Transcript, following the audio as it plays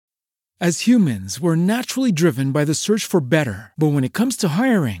As humans, we're naturally driven by the search for better. But when it comes to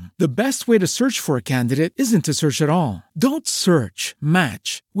hiring, the best way to search for a candidate isn't to search at all. Don't search,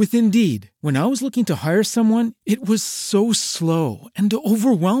 match with Indeed. When I was looking to hire someone, it was so slow and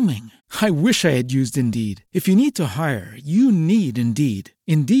overwhelming. I wish I had used Indeed. If you need to hire, you need Indeed.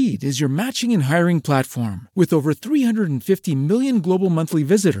 Indeed is your matching and hiring platform with over 350 million global monthly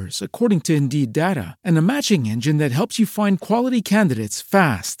visitors, according to Indeed data, and a matching engine that helps you find quality candidates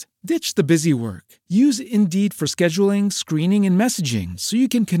fast. Ditch the busy work. Use Indeed for scheduling, screening, and messaging so you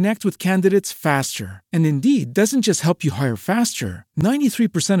can connect with candidates faster. And Indeed doesn't just help you hire faster.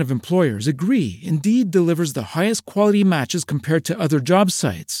 93% of employers agree Indeed delivers the highest quality matches compared to other job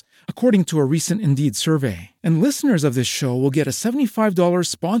sites, according to a recent Indeed survey. And listeners of this show will get a $75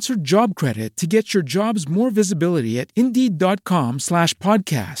 sponsored job credit to get your jobs more visibility at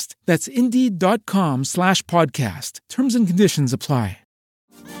Indeed.com/podcast. That's Indeed.com/podcast. Terms and conditions apply.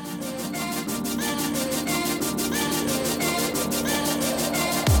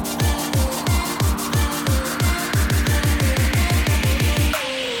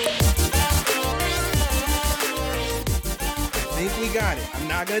 Got it. I'm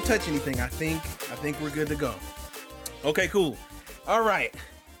not gonna touch anything. I think we're good to go. Okay, cool. All right.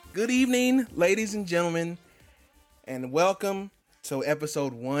 Good evening, ladies and gentlemen, and welcome to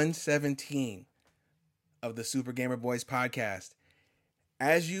episode 117 of the Super Gamer Boys podcast.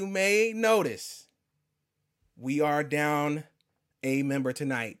 As you may notice, we are down a member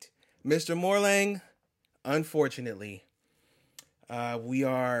tonight. Mr. Morlang, unfortunately, we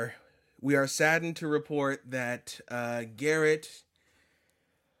are saddened to report that Garrett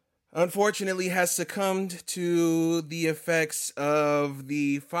unfortunately has succumbed to the effects of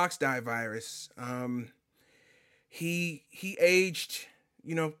the Foxdie virus. He aged,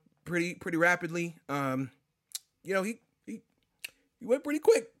 pretty rapidly. He went pretty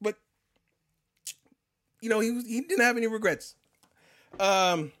quick, but he didn't have any regrets.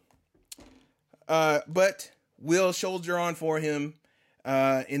 But we'll soldier on for him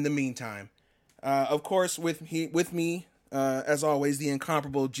in the meantime. Of course, with me, as always, the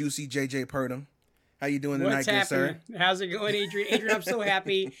incomparable Juicy JJ Purdom. How you doing tonight, good sir? How's it going, Adrian? Adrian, I'm so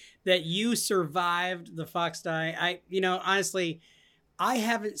happy that you survived the Foxdie. Honestly, I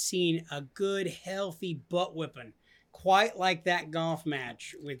haven't seen a good, healthy butt whipping quite like that golf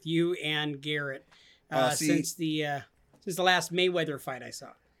match with you and Garrett since the last Mayweather fight I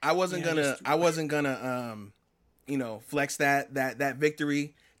saw. I wasn't gonna flex that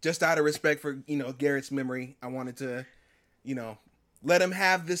victory just out of respect for Garrett's memory. I wanted to let him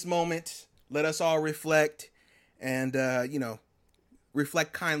have this moment. Let us all reflect and,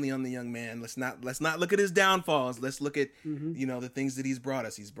 reflect kindly on the young man. Let's not look at his downfalls. Let's look at, the things that he's brought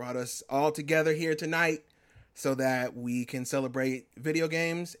us. He's brought us all together here tonight so that we can celebrate video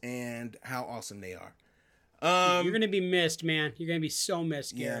games and how awesome they are. You're going to be missed, man. You're going to be so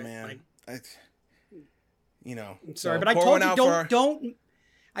missed, Garrett. Yeah, man. I'm sorry, but I told you don't.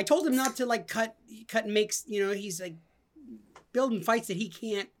 I told him not to cut and makes, he's building fights that he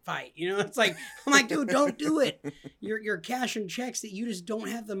can't fight. It's I'm like, dude, don't do it. You're cashing checks that you just don't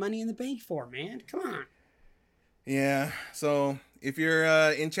have the money in the bank for, man. Come on. Yeah. So if you're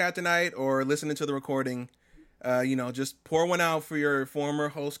in chat tonight or listening to the recording, just pour one out for your former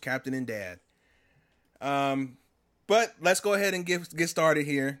host, Captain and Dad. But let's go ahead and get started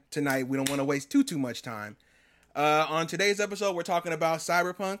here tonight. We don't want to waste too much time. On today's episode, we're talking about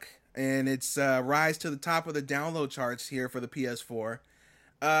Cyberpunk and its rise to the top of the download charts here for the PS4.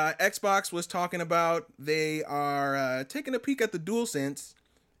 Xbox was talking about they are taking a peek at the DualSense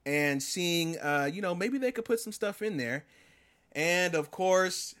and seeing, maybe they could put some stuff in there. And of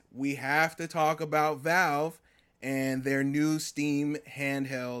course, we have to talk about Valve and their new Steam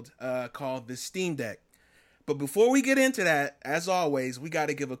handheld called the Steam Deck. But before we get into that, as always, we got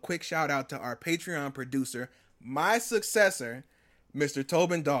to give a quick shout out to our Patreon producer, my successor, Mr.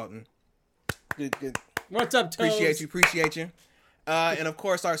 Tobin Dalton. Good. What's up, Tobin? Appreciate you. And of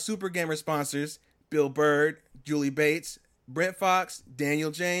course, our Super Gamer sponsors, Bill Bird, Julie Bates, Brent Fox,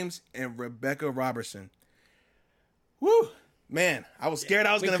 Daniel James, and Rebecca Robertson. Woo! Man, I was scared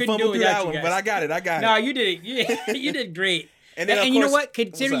I was going to fumble through that one, but I got it. No, you did it. You did great. And you know what?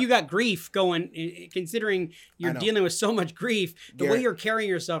 Considering you got grief going, considering you're dealing with so much grief, the way you're carrying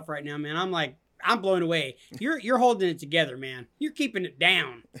yourself right now, man, I'm blown away. You're holding it together, man. You're keeping it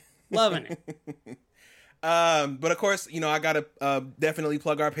down. Loving it. But of course, I gotta definitely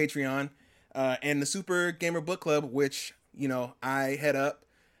plug our Patreon and the Super Gamer Book Club, which I head up.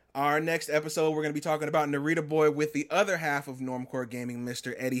 Our next episode, we're gonna be talking about Narita Boy with the other half of Normcore Gaming,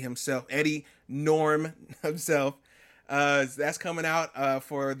 Mr. Eddie Norm himself. That's coming out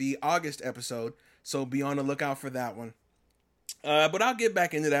for the August episode, so be on the lookout for that one. But I'll get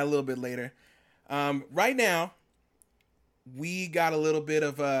back into that a little bit later. Right now, we got a little bit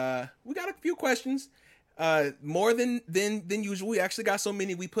of we got a few questions, more than usual. We actually got so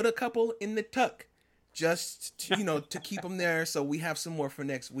many. We put a couple in the tuck, just to, to keep them there, so we have some more for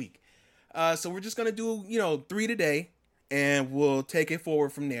next week. So we're just gonna do 3 today, and we'll take it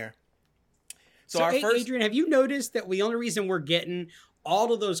forward from there. So our first, Adrian, have you noticed that the only reason we're getting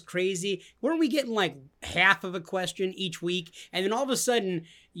all of those crazy, weren't we getting like half of a question each week? And then all of a sudden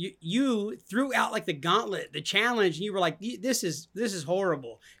you threw out like the gauntlet, the challenge, and you were like, this is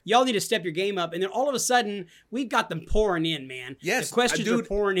horrible. Y'all need to step your game up. And then all of a sudden we've got them pouring in, man. Yes. The questions are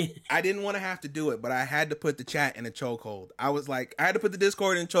pouring in. I didn't want to have to do it, but I had to put the chat in a chokehold. I had to put the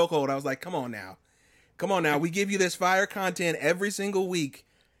Discord in a chokehold. I was like, come on now. We give you this fire content every single week,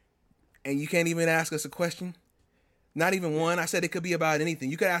 and you can't even ask us a question? Not even one. I said it could be about anything.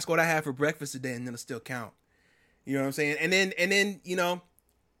 You could ask what I had for breakfast today, and it'll still count. You know what I'm saying? And then,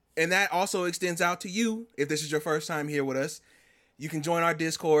 and that also extends out to you. If this is your first time here with us, you can join our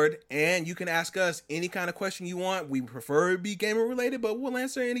Discord, and you can ask us any kind of question you want. We prefer it be gamer related, but we'll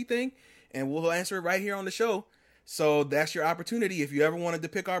answer anything, and we'll answer it right here on the show. So that's your opportunity. If you ever wanted to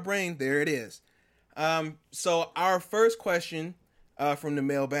pick our brain, there it is. So our first question from the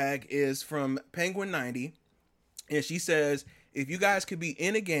mailbag is from Penguin90. And she says, if you guys could be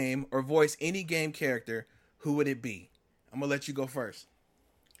in a game or voice any game character, who would it be? I'm going to let you go first.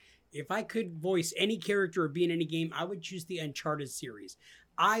 If I could voice any character or be in any game, I would choose the Uncharted series.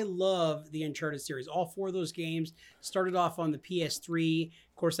 I love the Uncharted series. All 4 of those games started off on the PS3.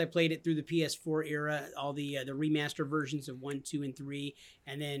 Of course, I played it through the PS4 era, all the remaster versions of 1, 2, and 3.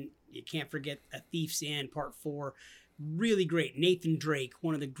 And then you can't forget A Thief's End, Part 4. Really great. Nathan Drake,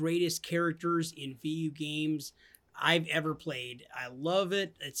 one of the greatest characters in video games I've ever played. I love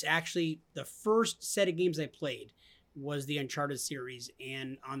it. It's actually the first set of games I played was the Uncharted series,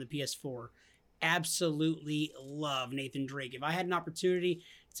 and on the PS4. Absolutely love Nathan Drake. If I had an opportunity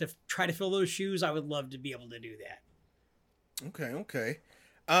to try to fill those shoes, I would love to be able to do that. Okay.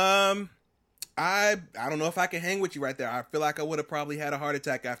 I don't know if I can hang with you right there. I feel like I would have probably had a heart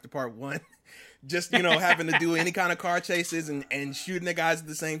attack after part 1. Just, having to do any kind of car chases and shooting the guys at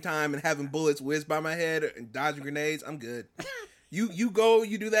the same time and having bullets whiz by my head and dodging grenades. I'm good. You go,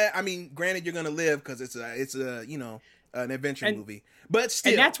 you do that. I mean, granted, you're going to live because it's an adventure movie, but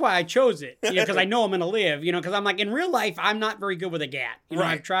still. And that's why I chose it, because I know I'm going to live, because I'm like, in real life, I'm not very good with a gat.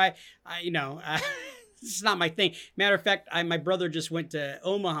 Right. I've tried, it's not my thing. Matter of fact, my brother just went to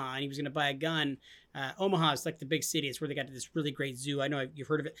Omaha and he was going to buy a gun. Omaha is like the big city. It's where they got this really great zoo. I know you've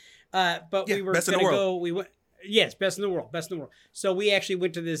heard of it. But we were going to go. We went. Yes, best in the world. So we actually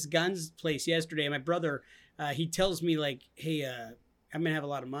went to this guns place yesterday. And my brother, he tells me like, "Hey, I'm gonna have a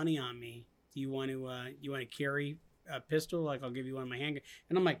lot of money on me. Do you want to carry a pistol? Like, I'll give you one of my handguns."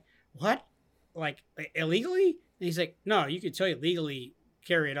 And I'm like, "What? Like illegally?" And he's like, "No, you could tell you legally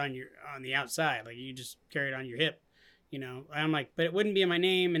carry it on the outside. Like you just carry it on your hip." I'm like, but it wouldn't be in my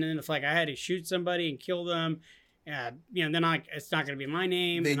name. And then if like I had to shoot somebody and kill them, then it's not going to be my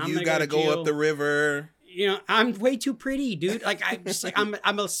name. Then and you got to go up the river. I'm way too pretty, dude. Like I'm just like,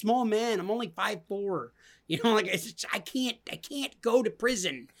 I'm a small man. I'm only 5'4". I can't go to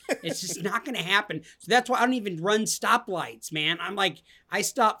prison. It's just not going to happen. So that's why I don't even run stoplights, man. I'm like, I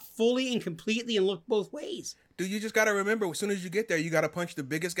stop fully and completely and look both ways. Dude, you just got to remember, as soon as you get there, you got to punch the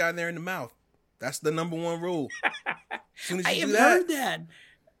biggest guy there in the mouth. That's the number one rule. As soon as you do that.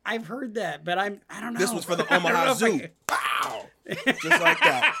 I've heard that, but I don't know. This was for the Omaha Zoo. Wow. Just like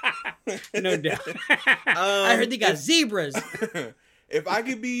that. No doubt. I heard they got zebras. If I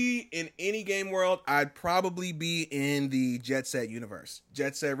could be in any game world, I'd probably be in the Jet Set universe.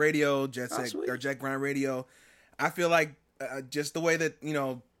 Jet Set Radio, Jet Grind Radio. I feel like just the way that,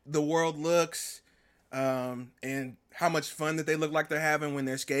 the world looks, and how much fun that they look like they're having when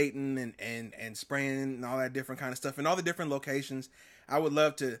they're skating and spraying and all that different kind of stuff and all the different locations. I would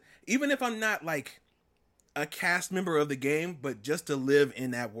love to, even if I'm not like a cast member of the game, but just to live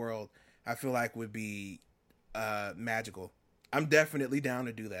in that world, I feel like would be magical. I'm definitely down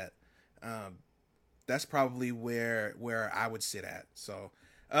to do that. That's probably where I would sit at. So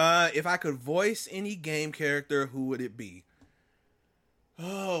if I could voice any game character, who would it be?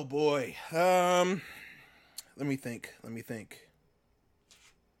 Oh boy. Let me think.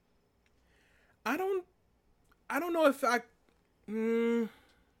 I don't know if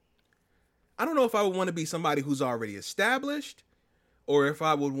I would want to be somebody who's already established or if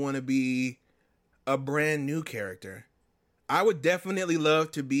I would want to be a brand new character. I would definitely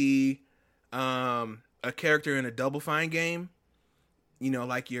love to be a a character in a Double Fine game, you know,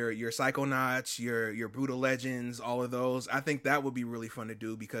 like your Psychonauts, your Brutal Legends, all of those. I think that would be really fun to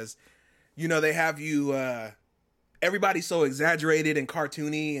do because, you know, they have you. Everybody's so exaggerated and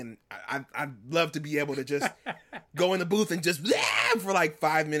cartoony, and I'd love to be able to just go in the booth and just for like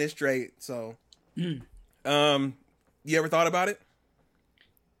 5 minutes straight. So, you ever thought about it?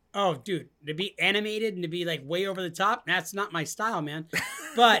 Oh, dude, to be animated and to be like way over the top, that's not my style, man.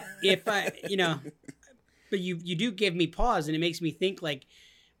 But if I, you know, but you do give me pause, and it makes me think like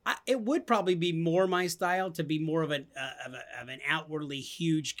it would probably be more my style to be more of an outwardly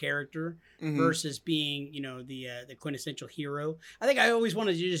huge character versus being, you know, the quintessential hero. I think I always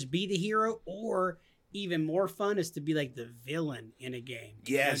wanted to just be the hero, or even more fun is to be like the villain in a game.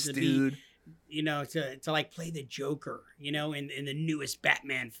 Yes, to dude. You know, to like play the Joker, you know, in the newest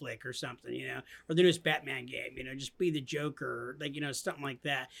Batman flick or something, you know, or the newest Batman game, you know, just be the Joker, like, you know, something like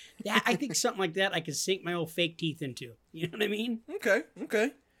that. I think something like that I could sink my old fake teeth into. You know what I mean? Okay.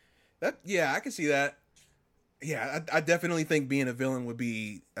 Yeah, I can see that. Yeah, I definitely think being a villain would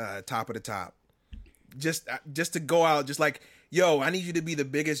be top of the top. Just to go out, just like, yo, I need you to be the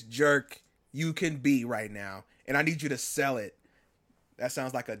biggest jerk you can be right now, and I need you to sell it. That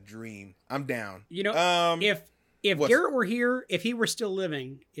sounds like a dream. I'm down. You know, if Garrett were here, if he were still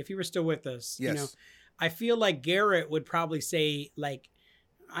living, if he were still with us, yes. You know, I feel like Garrett would probably say, like,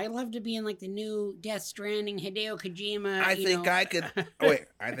 I love to be in like the new Death Stranding, Hideo Kojima. I think I could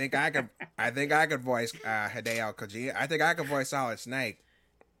voice Hideo Kojima. I think I could voice Solid Snake.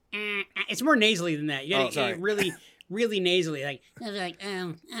 It's more nasally than that. You gotta sorry. really, really nasally. Like, I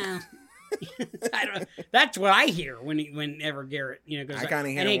don't. That's what I hear whenever Garrett, you know, goes. I kind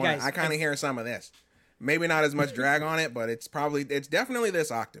of hear. Hey, guys, I kind of hear some of this. Maybe not as much drag on it, but it's definitely this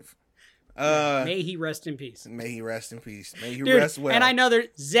octave. May he rest in peace. May he rest in peace. May he Dude, rest well. And I know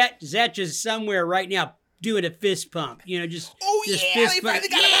that Zetch is somewhere right now doing a fist pump. You know, just they fist finally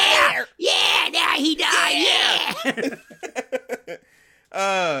pump. got him out of there. Yeah, now he died.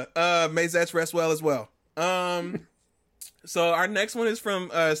 Yeah. May Zetch rest well as well. So our next one is from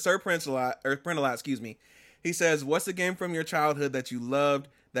Sir Printalot, excuse me. He says, "What's a game from your childhood that you loved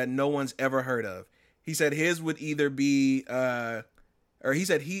that no one's ever heard of?" He said his would either be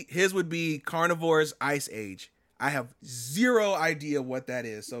his would be Carnivore's Ice Age. I have zero idea what that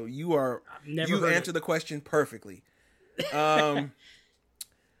is. So you answered the question perfectly.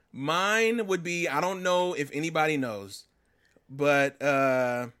 Mine would be, I don't know if anybody knows, but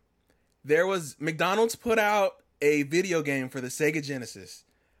McDonald's put out a video game for the Sega Genesis.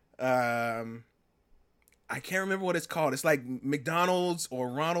 I can't remember what it's called. It's like McDonald's or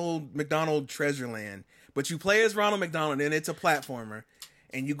Ronald McDonald Treasureland. But you play as Ronald McDonald, and it's a platformer.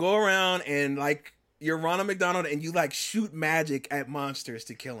 And you go around and, like, you're Ronald McDonald, and you, like, shoot magic at monsters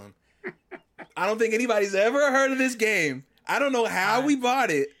to kill them. I don't think anybody's ever heard of this game. I don't know how we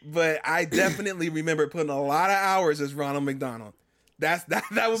bought it, but I definitely remember putting a lot of hours as Ronald McDonald. That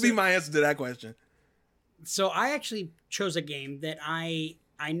would be my answer to that question. So I actually chose a game that I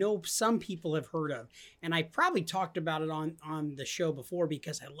know some people have heard of, and I probably talked about it on the show before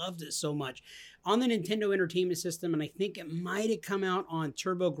because I loved it so much. On the Nintendo Entertainment System, and I think it might have come out on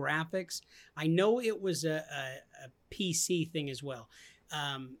TurboGrafx. I know it was a PC thing as well.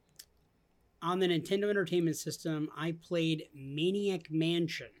 On the Nintendo Entertainment System, I played Maniac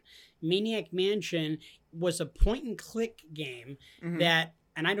Mansion. Maniac Mansion was a point-and-click game that,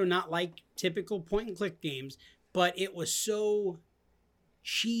 and I do not like typical point-and-click games, but it was so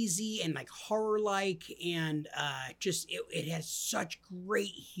cheesy and like horror-like, and it has such great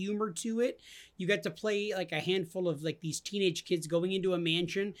humor to it. You got to play like a handful of like these teenage kids going into a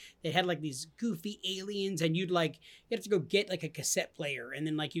mansion that had like these goofy aliens, and you have to go get like a cassette player, and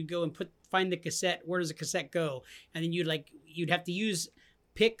then like you go and find the cassette. Where does the cassette go? And then you'd have to use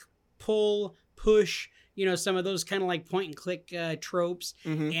pick, pull, push, you know, some of those kind of like point and click tropes.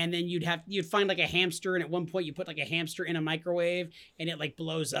 And then you'd find like a hamster, and at one point you put like a hamster in a microwave and it like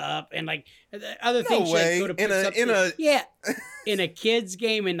blows up, and like other things. No way. Like, in a kid's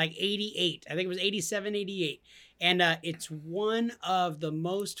game in like 88. I think it was 87, 88. And it's one of the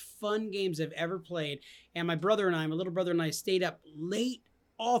most fun games I've ever played. And my little brother and I stayed up late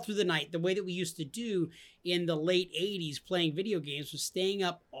all through the night. The way that we used to do in the late 80s playing video games was staying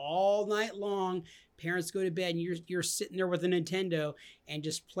up all night long. Parents go to bed, and you're sitting there with a Nintendo and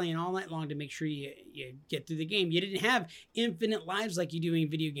just playing all night long to make sure you get through the game. You didn't have infinite lives like you do in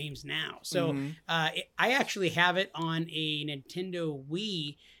video games now. So I actually have it on a Nintendo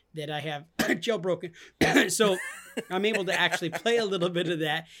Wii that I have jailbroken. So I'm able to actually play a little bit of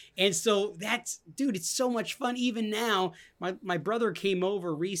that. And so it's so much fun. Even now, my brother came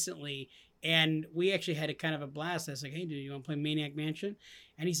over recently, And we actually had a kind of a blast. I was like, hey, dude, you want to play Maniac Mansion?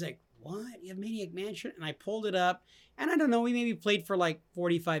 And he's like, what? You have Maniac Mansion? And I pulled it up. And I don't know, we maybe played for like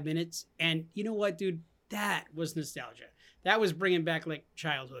 45 minutes. And you know what, dude? That was nostalgia. That was bringing back like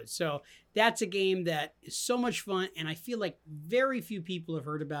childhood. So that's a game that is so much fun. And I feel like very few people have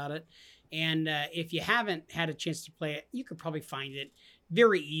heard about it. And if you haven't had a chance to play it, you could probably find it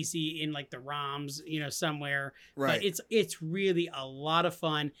very easy in like the ROMs, somewhere. Right. But it's really a lot of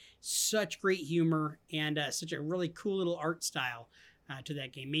fun. Such great humor and such a really cool little art style to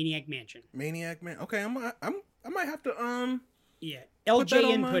that game, Maniac Mansion. Maniac Man. Okay, I might have to Yeah, Put that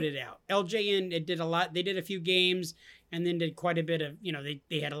on LJN put it out. LJN it did a lot. They did a few games and then did quite a bit of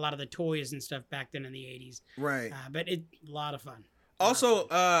they had a lot of the toys and stuff back then in the 80s. Right. But a lot of fun. Also,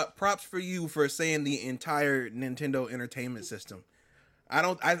 props for you for saying the entire Nintendo Entertainment System. I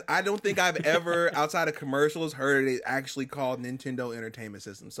don't think I've ever outside of commercials heard it actually called Nintendo Entertainment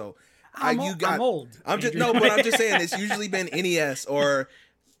System. So I'm old. I'm just saying it's usually been NES or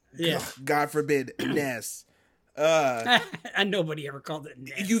God forbid NES. And nobody ever called it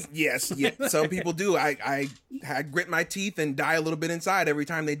NES. Yes. Some people do. I grit my teeth and die a little bit inside every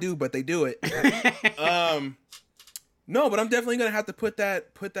time they do, but they do it. No, but I'm definitely gonna have to put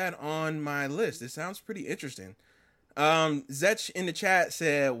that on my list. It sounds pretty interesting. Zetch in the chat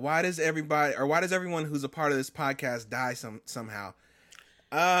said, why does everyone who's a part of this podcast die somehow?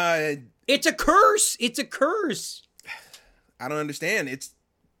 It's a curse. It's a curse. I don't understand. It's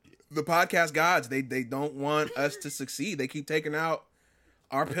the podcast gods. They don't want us to succeed. They keep taking out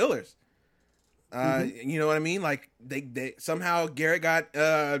our pillars. You know what I mean? Like they somehow Garrett got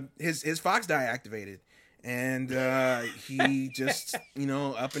his Fox die activated, and he just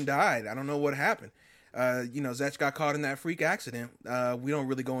up and died. I don't know what happened. Zetch got caught in that freak accident. We don't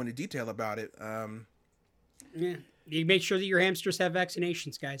really go into detail about it. Yeah. You make sure that your hamsters have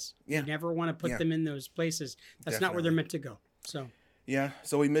vaccinations, guys. Yeah. You never want to put them in those places. That's not where they're meant to go. So. Yeah.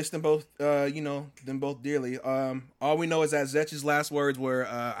 So we missed them both. Them both dearly. All we know is that Zetch's last words were,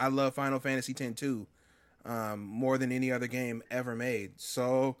 "I love Final Fantasy X too, more than any other game ever made."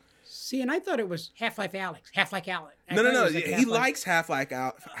 So. See, and I thought it was Half-Life Alex. Half-Life Alex. No. He likes Half-Life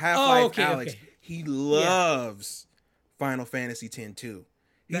Alex. Okay. He loves Final Fantasy X too.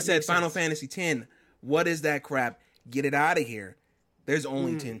 He said Final Fantasy X. What is that crap? Get it out of here. There's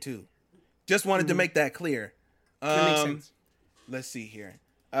only 10-2. Just wanted to make that clear. That makes sense. Let's see here.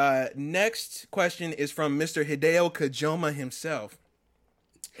 Next question is from Mr. Hideo Kojima himself.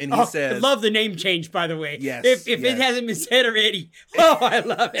 And he says... I love the name change, by the way. Yes. If it hasn't been said already. Oh, I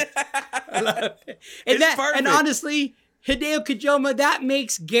love it. And honestly, Hideo Kojima, that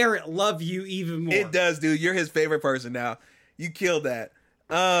makes Garrett love you even more. It does, dude. You're his favorite person now. You killed that.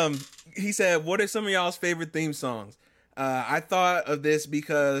 He said, what are some of y'all's favorite theme songs? I thought of this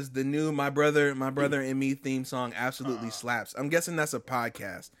because the new My Brother and Me theme song absolutely slaps. I'm guessing that's a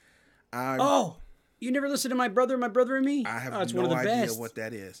podcast. You never listened to My Brother and Me? I have it's no one of the idea best. what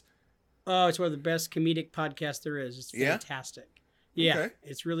that is. Oh, it's one of the best comedic podcasts there is. It's fantastic. Yeah, Okay.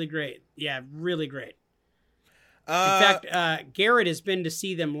 It's really great. Yeah, really great. In fact, Garrett has been to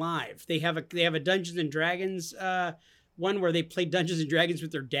see them live. They have a Dungeons and Dragons one where they play Dungeons and Dragons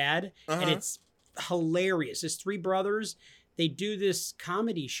with their dad, and it's hilarious. It's three brothers. They do this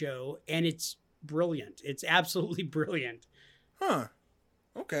comedy show, and it's brilliant. It's absolutely brilliant. Huh.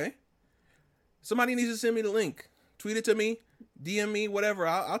 Okay. Somebody needs to send me the link. Tweet it to me, DM me, whatever.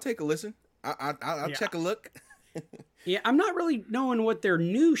 I'll take a listen. I'll check a look. Yeah, I'm not really knowing what their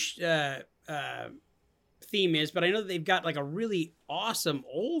new theme is, but I know that they've got like a really awesome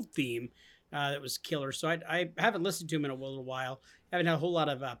old theme that was killer. So I haven't listened to them in a little while. I haven't had a whole lot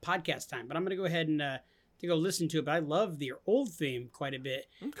of podcast time, but I'm going to go ahead and to go listen to it. But I love their old theme quite a bit.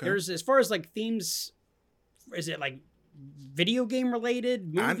 Okay. There's, as far as like themes, is it like video game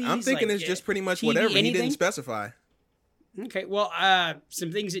related movies? I'm thinking like, it's just pretty much TV, whatever. anything? He didn't specify. Okay, well,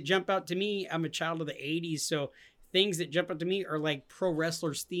 some things that jump out to me. I'm a child of the 80s, so things that jump out to me are like pro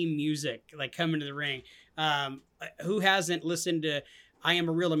wrestlers theme music, like coming to the ring. Who hasn't listened to I Am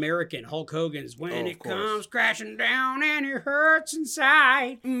a Real American, Hulk Hogan's When It Comes Crashing Down and It Hurts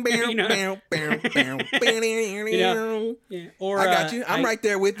Inside. Yeah. Or, I got you. I'm right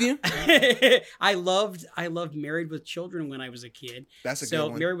there with you. I loved Married with Children when I was a kid. That's a good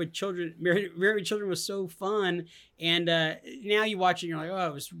one. Married with Children was so fun. And now you watch it and you're like, oh,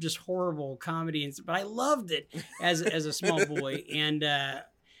 it was just horrible comedy. But I loved it as a small boy. And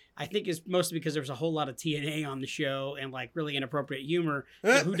I think it's mostly because there was a whole lot of TNA on the show and like really inappropriate humor.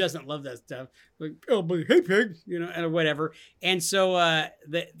 So who doesn't love that stuff? Like, oh, but hey, pig, and whatever. And so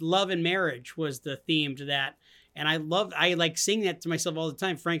the Love and Marriage was the theme to that. And I like sing that to myself all the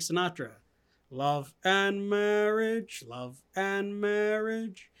time. Frank Sinatra. Love and marriage, love and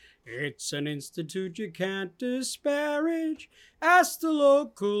marriage. It's an institute you can't disparage. Ask the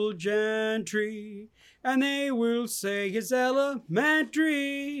local gentry, and they will say it's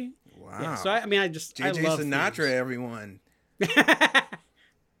elementary. Wow. Yeah, so I mean, I JJ love Sinatra, themes. everyone.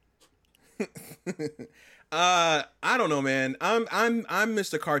 I don't know, man. I'm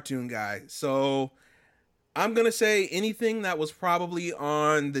Mr. Cartoon Guy, so I'm gonna say anything that was probably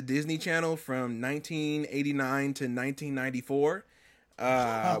on the Disney Channel from 1989 to 1994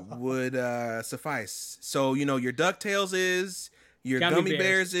 would suffice. So your DuckTales is, your Gummy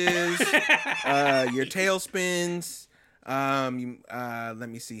Bears is, your Tailspins. Let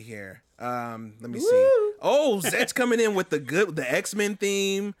me see here. Let me see. Oh, Zet's coming in with the X-Men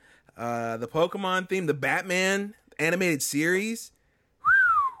theme, the Pokemon theme, the Batman animated series.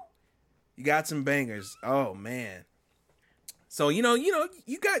 You got some bangers. Oh man. So you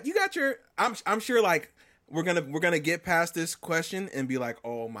got your. I'm sure like we're gonna get past this question and be like,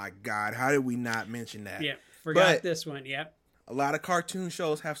 oh my god, how did we not mention that? Yeah, forgot this one. Yep. A lot of cartoon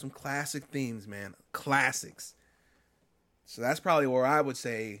shows have some classic themes, man. Classics. So that's probably where I would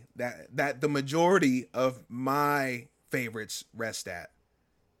say that the majority of my favorites rest at.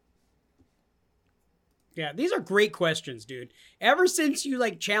 Yeah, these are great questions, dude. Ever since you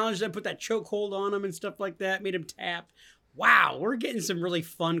like challenged them, put that chokehold on them and stuff like that, made them tap. Wow, we're getting some really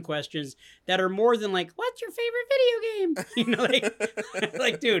fun questions that are more than like, what's your favorite video game?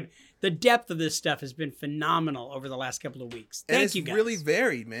 Like, dude, the depth of this stuff has been phenomenal over the last couple of weeks. Thank you, guys. It's really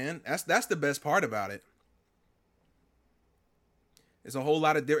varied, man. That's the best part about it. It's a whole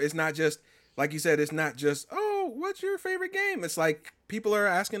lot of it's not just like you said. It's not just what's your favorite game? It's like people are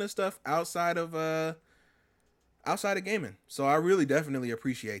asking us stuff outside of gaming. So I really definitely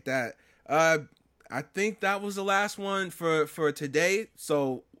appreciate that. I think that was the last one for today.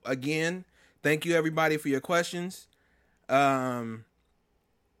 So again, thank you everybody for your questions. Continue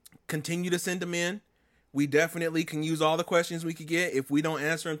to send them in. We definitely can use all the questions we could get. If we don't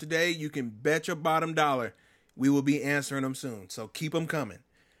answer them today, you can bet your bottom dollar we will be answering them soon. So keep them coming.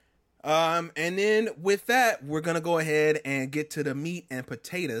 And then with that, we're going to go ahead and get to the meat and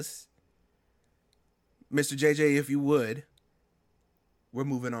potatoes. Mr. JJ, if you would, we're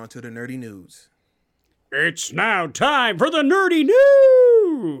moving on to the nerdy news. It's now time for the nerdy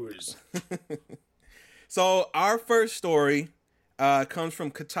news. So our first story comes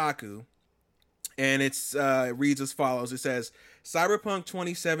from Kotaku, and it reads as follows. It says, Cyberpunk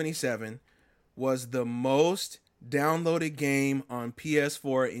 2077 was the most downloaded game on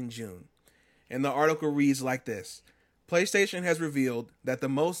PS4 in June. And the article reads like this. PlayStation has revealed that the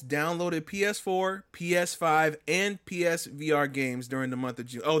most downloaded PS4, PS5, and PSVR games during the month of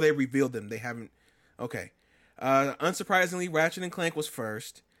June. Oh, they revealed them. They haven't. Okay. Unsurprisingly, Ratchet & Clank was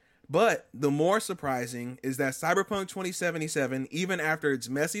first. But the more surprising is that Cyberpunk 2077, even after its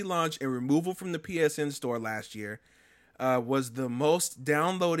messy launch and removal from the PSN store last year, was the most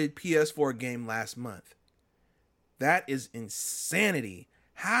downloaded PS4 game last month. That is insanity.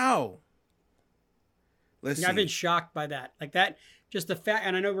 How? Let's see. I've been shocked by that. Like that, just the fact,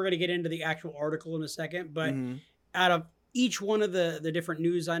 and I know we're going to get into the actual article in a second, but out of each one of the different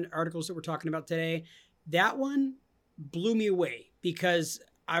news articles that we're talking about today, that one blew me away because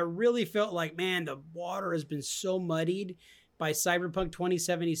I really felt like, man, the water has been so muddied by Cyberpunk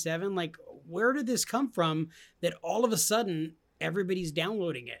 2077. Like, where did this come from that all of a sudden everybody's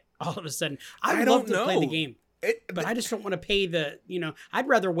downloading it? All of a sudden, I'd love to play the game. But I just don't want to pay I'd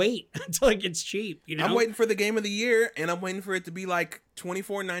rather wait until it gets cheap. I'm waiting for the game of the year, and I'm waiting for it to be like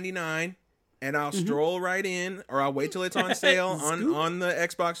 $24.99, and I'll stroll right in, or I'll wait till it's on sale on the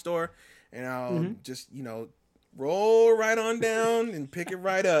Xbox store, and I'll just, roll right on down and pick it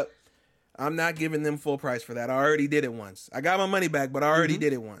right up. I'm not giving them full price for that. I already did it once. I got my money back, but I already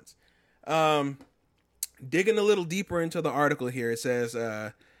did it once. Digging a little deeper into the article here, it says,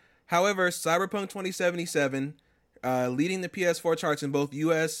 however, Cyberpunk 2077, leading the PS4 charts in both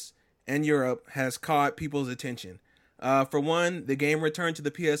US and Europe, has caught people's attention. For one, the game returned to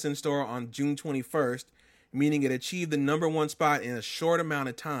the PSN store on June 21st, meaning it achieved the number one spot in a short amount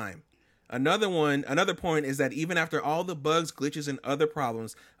of time. Another point is that even after all the bugs, glitches, and other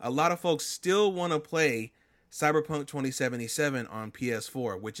problems, a lot of folks still want to play Cyberpunk 2077 on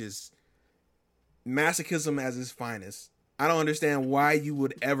PS4, which is masochism as its finest. I don't understand why you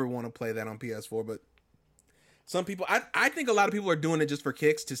would ever want to play that on PS4, but some people, I think a lot of people are doing it just for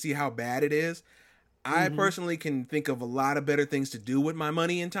kicks to see how bad it is. I personally can think of a lot of better things to do with my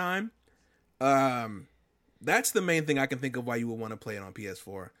money and time. That's the main thing I can think of why you would want to play it on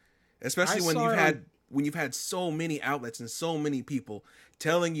PS4. Especially when you've had so many outlets and so many people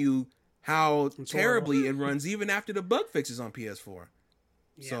telling you how It's terribly it runs even after the bug fixes on PS4.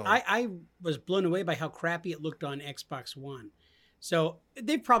 Yeah. So I was blown away by how crappy it looked on Xbox One. So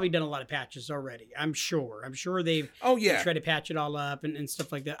they've probably done a lot of patches already. I'm sure they've tried to patch it all up and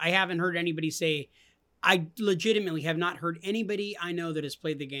stuff like that. I haven't heard anybody say, I legitimately have not heard anybody I know that has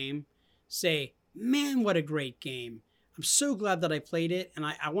played the game say, man, what a great game. I'm so glad that I played it and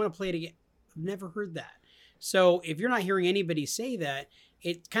I want to play it again. I've never heard that. So if you're not hearing anybody say that,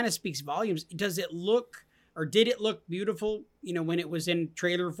 it kind of speaks volumes. Does it look, or did it look beautiful, when it was in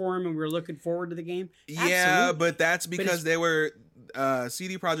trailer form and we were looking forward to the game? Yeah, Absolutely. but that's because they were,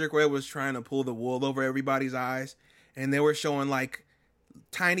 CD Projekt Red was trying to pull the wool over everybody's eyes, and they were showing like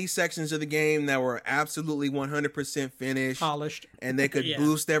tiny sections of the game that were absolutely 100% finished, polished, and they could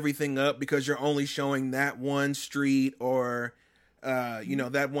boost everything up because you're only showing that one street or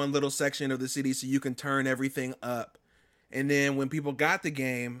that one little section of the city, so you can turn everything up. And then when people got the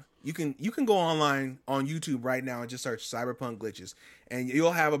game, you can go online on YouTube right now and just search Cyberpunk glitches, and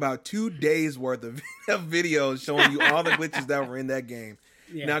you'll have about 2 days worth of videos showing you all the glitches that were in that game.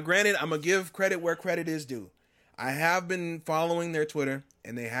 Yeah. Now, granted, I'm gonna give credit where credit is due. I have been following their Twitter,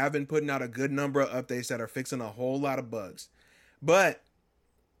 and they have been putting out a good number of updates that are fixing a whole lot of bugs. But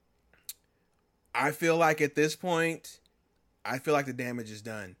I feel like at this point, the damage is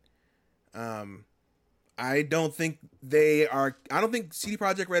done. I don't think CD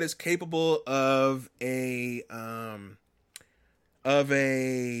Projekt Red is capable of a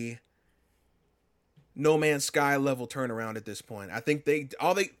No Man's Sky level turnaround at this point. I think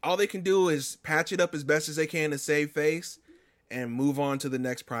all they can do is patch it up as best as they can to save face and move on to the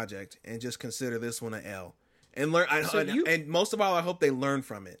next project and just consider this one an L. And learn and most of all, I hope they learn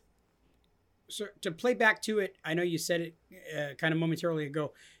from it. So to play back to it, I know you said it kind of momentarily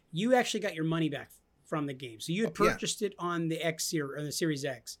ago. You actually got your money back from the game. So you had purchased it on the the Series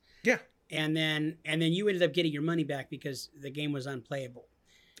X. Yeah. And then you ended up getting your money back because the game was unplayable.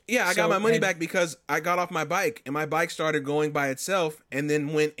 Yeah, I got my money back because I got off my bike and my bike started going by itself and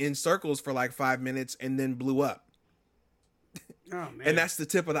then went in circles for like 5 minutes and then blew up. Oh man. And that's the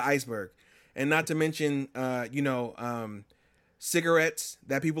tip of the iceberg. And not to mention cigarettes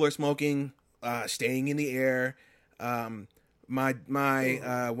that people are smoking, staying in the air. My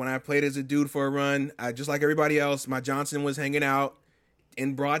when I played as a dude for a run, just like everybody else, my Johnson was hanging out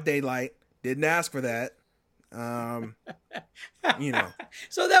in broad daylight. Didn't ask for that. So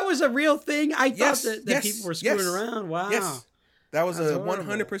that was a real thing. I thought that people were screwing around. Wow. Yes. That was a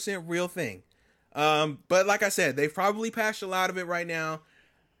 100% real thing. But like I said, they've probably patched a lot of it right now.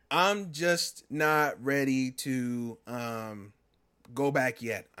 I'm just not ready to go back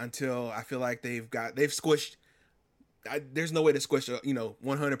yet until I feel like they've squished. There's no way to squish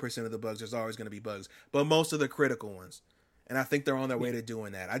 100% of the bugs. There's always going to be bugs, but most of the critical ones. And I think they're on their way to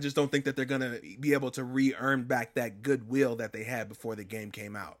doing that. I just don't think that they're going to be able to re-earn back that goodwill that they had before the game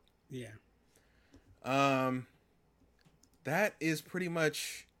came out. Yeah. That is pretty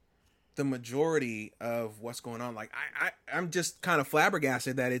much the majority of what's going on. Like I'm just kind of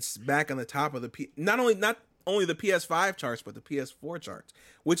flabbergasted that it's back on the top of the not only the PS5 charts, but the PS4 charts,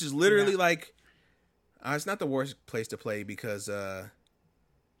 which is literally like it's not the worst place to play because the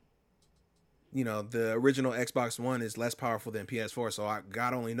original Xbox One is less powerful than PS4, so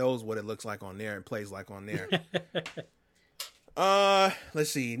God only knows what it looks like on there and plays like on there. Let's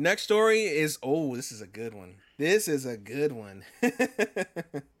see. Next story is this is a good one.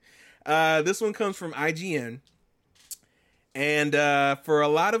 This one comes from IGN. And for a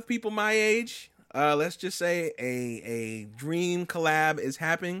lot of people my age, let's just say a dream collab is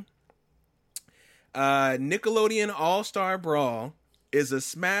happening. Nickelodeon All-Star Brawl is a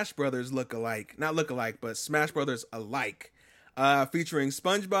Smash Brothers lookalike. Not lookalike, but Smash Brothers alike. Featuring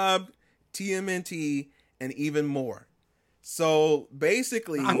SpongeBob, TMNT, and even more. So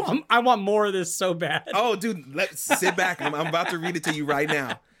basically, I want more of this so bad. Oh, dude, let's sit back. I'm about to read it to you right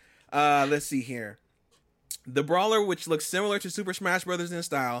now. Let's see here. The brawler, which looks similar to Super Smash Bros. In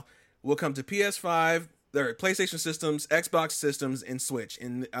style, will come to PS5, their PlayStation systems, Xbox systems, and Switch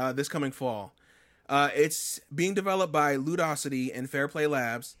in this coming fall. It's being developed by Ludosity and Fairplay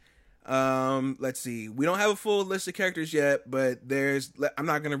Labs. Let's see. We don't have a full list of characters yet, but I'm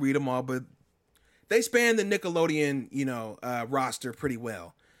not going to read them all, but they span the Nickelodeon, roster pretty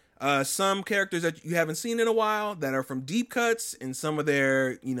well. Some characters that you haven't seen in a while that are from deep cuts and some of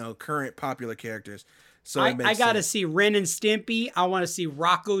their, current popular characters. So I got to see Ren and Stimpy. I want to see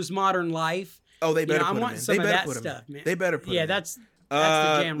Rocco's Modern Life. Oh, they better put them in. Some of that stuff, man. They better put them in. That's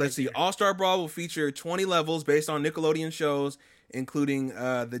the jam. Let's see. All-Star Brawl will feature 20 levels based on Nickelodeon shows, including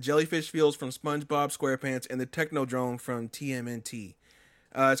the Jellyfish Fields from SpongeBob SquarePants and the Technodrome from TMNT.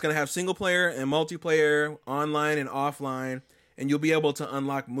 It's going to have single player and multiplayer, online and offline, and you'll be able to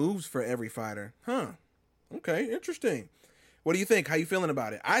unlock moves for every fighter. Huh. Okay, interesting. What do you think? How you feeling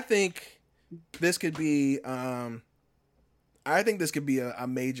about it? I think this could be a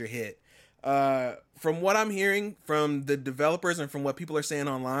major hit. From what I'm hearing from the developers and from what people are saying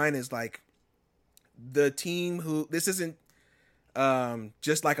online is like the team who this isn't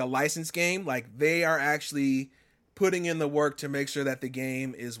just like a licensed game. Like they are actually putting in the work to make sure that the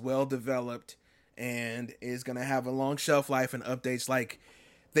game is well developed and is going to have a long shelf life and updates. Like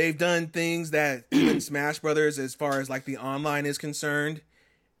they've done things that even Smash Brothers, as far as like the online is concerned,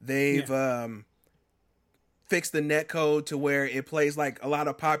 they've fixed the netcode to where it plays like a lot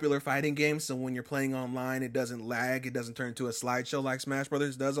of popular fighting games. So when you're playing online, it doesn't lag. It doesn't turn into a slideshow like Smash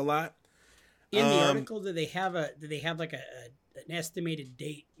Brothers does a lot. In the article, do they have like an estimated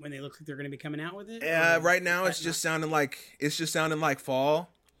date when they look like they're going to be coming out with it? Right now it's just sounding like fall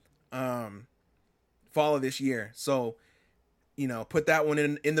of this year. So, put that one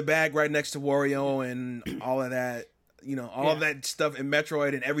in the bag right next to Wario and all of that, all of that stuff and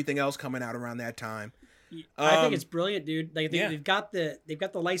Metroid and everything else coming out around that time. I think it's brilliant, dude. Like they've got the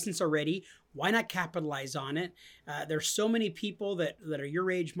license already. Why not capitalize on it? There's so many people that are your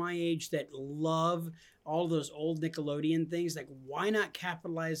age, my age, that love all those old Nickelodeon things. Like, why not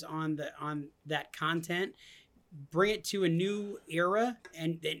capitalize on that content? Bring it to a new era.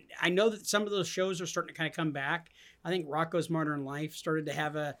 And I know that some of those shows are starting to kind of come back. I think Rocko's Modern Life started to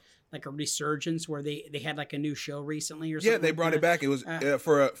have a resurgence where they had like a new show recently or something. Yeah, they brought it back. It was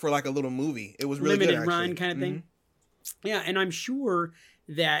for like a little movie. It was really limited good, run kind of thing. Yeah, and I'm sure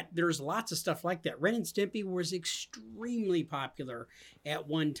that there's lots of stuff like that. Ren and Stimpy was extremely popular at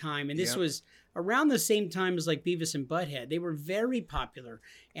one time, and this was around the same time as like Beavis and Butthead. They were very popular,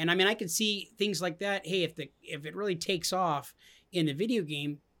 and I mean, I could see things like that. Hey, if it really takes off in the video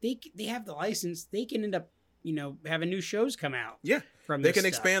game, they have the license. They can end up having new shows come out. Yeah, they can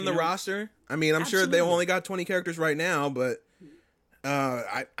expand the roster. I mean, I'm sure they only got 20 characters right now, but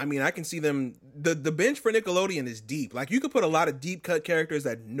I mean, I can see them. The bench for Nickelodeon is deep. Like you could put a lot of deep cut characters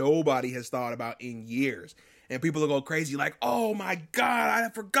that nobody has thought about in years, and people will go crazy. Like, oh my god, I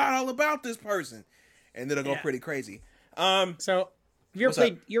forgot all about this person, and then it'll go pretty crazy. So, you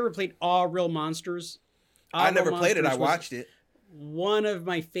ever played All Real Monsters? I never played it. I watched it. One of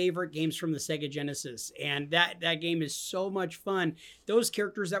my favorite games from the Sega Genesis, and that game is so much fun. Those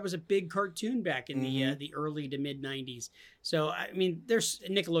characters, that was a big cartoon back in the early to mid 90s. So I mean,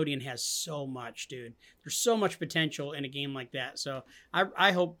 Nickelodeon has so much, dude. There's so much potential in a game like that. So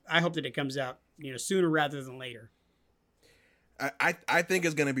I hope that it comes out sooner rather than later. I think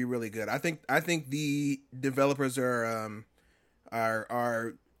it's going to be really good. I think the developers are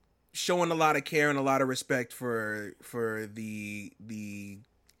showing a lot of care and a lot of respect for the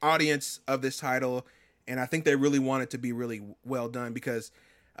audience of this title, and I think they really want it to be really well done, because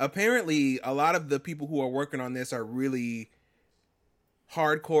apparently a lot of the people who are working on this are really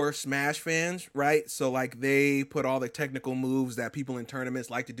hardcore Smash fans, right? So like they put all the technical moves that people in tournaments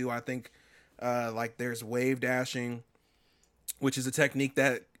like to do. I think like there's wave dashing, which is a technique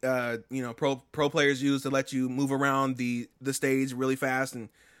that pro players use to let you move around the stage really fast and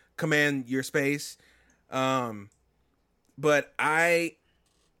command your space. But I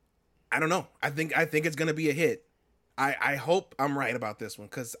don't know. I think it's gonna be a hit. I hope I'm right about this one,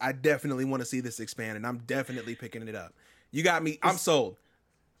 because I definitely want to see this expand, and I'm definitely picking it up. You got me. I'm sold.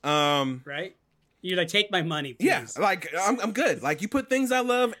 Right? You're like, take my money, please. Yeah, like I'm good. Like you put things I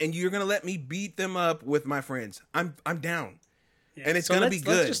love, and you're gonna let me beat them up with my friends. I'm down, and it's gonna be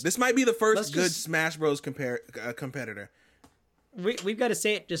good. This might be the first good Smash Bros. Competitor. We've got to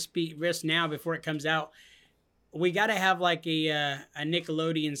say it just now before it comes out. We got to have like a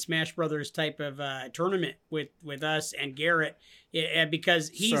Nickelodeon Smash Brothers type of tournament with us and Garrett,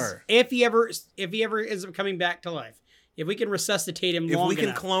 because if he ever is coming back to life, if we can resuscitate him, if we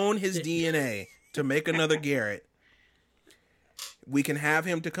can clone his DNA to make another Garrett, we can have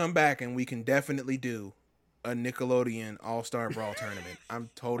him to come back, and we can definitely do a Nickelodeon All-Star Brawl tournament. I'm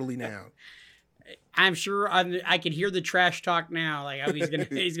totally down. I'm sure I can hear the trash talk now. Like how he's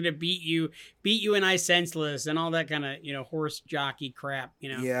gonna beat you and I senseless and all that kind of horse jockey crap.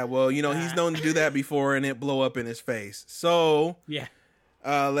 Yeah, well, he's known to do that before, and it blow up in his face. So yeah,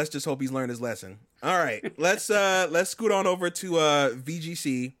 let's just hope he's learned his lesson. All right, let's scoot on over to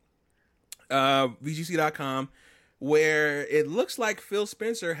VGC, VGC.com, where it looks like Phil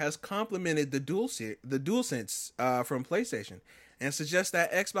Spencer has complimented the DualSense from PlayStation, and suggests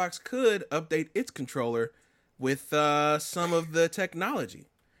that Xbox could update its controller with some of the technology.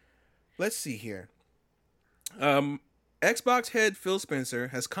 Let's see here. Xbox head Phil Spencer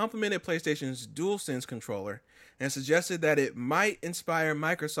has complimented PlayStation's DualSense controller and suggested that it might inspire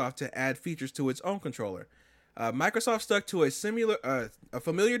Microsoft to add features to its own controller. Microsoft stuck to a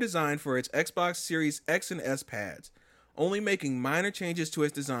familiar design for its Xbox Series X and S pads, only making minor changes to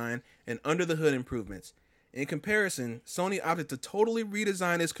its design and under-the-hood improvements. In comparison, Sony opted to totally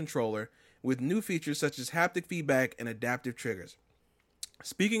redesign its controller with new features such as haptic feedback and adaptive triggers.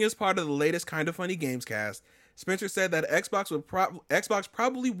 Speaking as part of the latest Kinda Funny Games cast, Spencer said that Xbox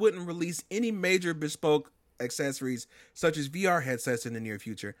probably wouldn't release any major bespoke accessories such as VR headsets in the near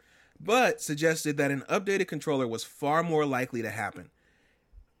future, but suggested that an updated controller was far more likely to happen.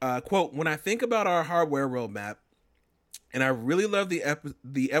 Quote, "When I think about our hardware roadmap, and I really love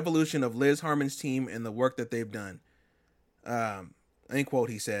the evolution of Liz Harmon's team and the work that they've done." End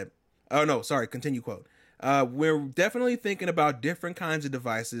quote, he said. Oh, no, sorry, continue quote. "We're definitely thinking about different kinds of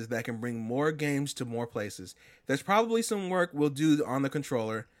devices that can bring more games to more places. There's probably some work we'll do on the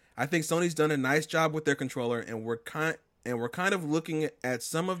controller. I think Sony's done a nice job with their controller, and we're kind of looking at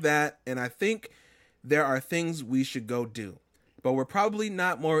some of that, and I think there are things we should go do. But we're probably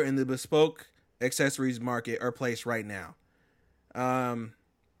not more in the bespoke accessories market or place right now."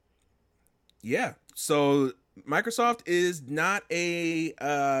 Yeah. So Microsoft is not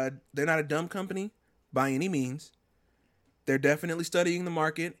they're not a dumb company by any means. They're definitely studying the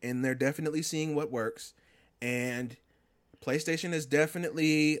market, and they're definitely seeing what works. And PlayStation has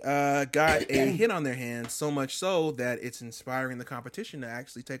definitely got a hit on their hands, so much so that it's inspiring the competition to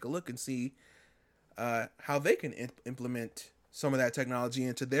actually take a look and see how they can implement some of that technology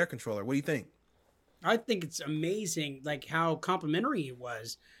into their controller. What do you think? I think it's amazing, like how complimentary it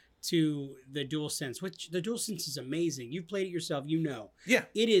was to the DualSense, which the DualSense is amazing. You've played it yourself, you know. Yeah.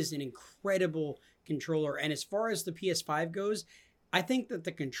 It is an incredible controller. And as far as the PS5 goes, I think that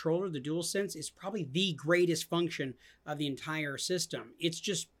the controller, the DualSense, is probably the greatest function of the entire system.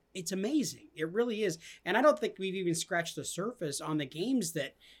 It's amazing. It really is. And I don't think we've even scratched the surface on the games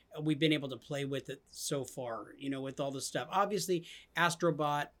that we've been able to play with it so far, with all the stuff. Obviously,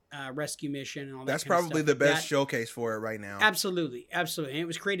 Astrobot, Rescue Mission, and all that. That's kind of probably stuff. the best showcase for it right now. Absolutely. And it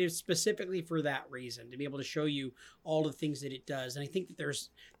was created specifically for that reason, to be able to show you all the things that it does. And I think that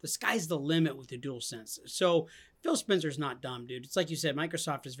the sky's the limit with the DualSense. So Phil Spencer's not dumb, dude. It's like you said,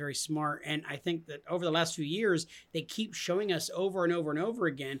 Microsoft is very smart. And I think that over the last few years, they keep showing us over and over and over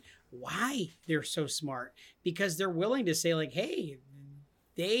again why they're so smart. Because they're willing to say, like, hey,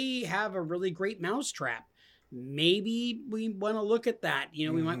 they have a really great mousetrap. Maybe we want to look at that. We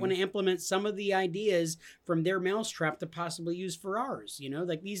might want to implement some of the ideas from their mousetrap to possibly use for ours.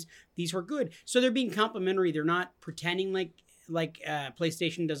 Like these were good. So they're being complimentary. They're not pretending like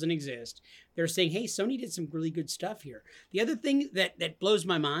PlayStation doesn't exist. They're saying, hey, Sony did some really good stuff here. The other thing that blows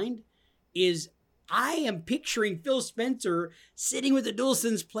my mind is I am picturing Phil Spencer sitting with the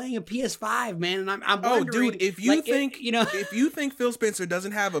DualSense playing a PS5, man, and I'm wondering. Dude, if you think Phil Spencer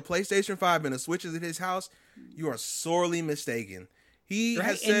doesn't have a PlayStation 5 and a Switch at his house, you are sorely mistaken. He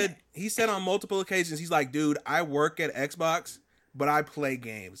said on multiple occasions, he's like, dude, I work at Xbox, but I play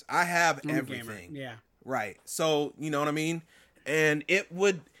games. I have everything. Yeah. Right. So, you know what I mean? And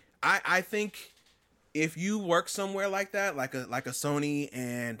I think if you work somewhere like that, like a Sony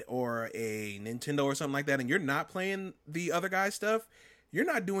or a Nintendo or something like that, and you're not playing the other guy's stuff, you're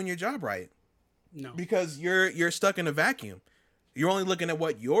not doing your job right. No. Because you're stuck in a vacuum. You're only looking at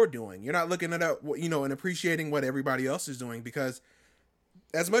what you're doing. You're not looking at and appreciating what everybody else is doing, because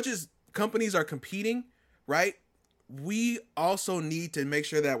as much as companies are competing, right? We also need to make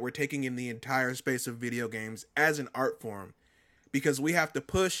sure that we're taking in the entire space of video games as an art form, because we have to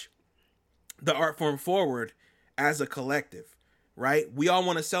push the art form forward as a collective, right? We all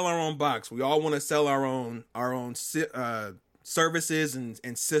want to sell our own box. We all want to sell our own services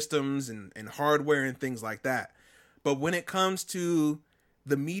and systems and hardware and things like that. But when it comes to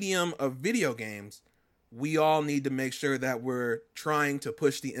the medium of video games, we all need to make sure that we're trying to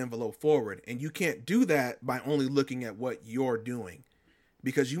push the envelope forward. And you can't do that by only looking at what you're doing,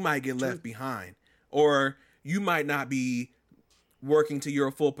 because you might get left behind, or you might not be working to your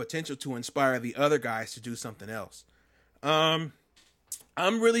full potential to inspire the other guys to do something else. I'm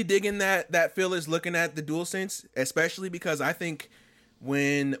really digging that Phil is looking at the DualSense, especially because I think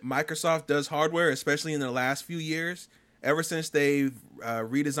when Microsoft does hardware, especially in the last few years, ever since they've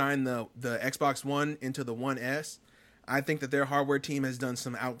redesigned the Xbox One into the One S, I think that their hardware team has done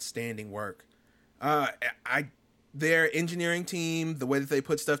some outstanding work. Their engineering team, the way that they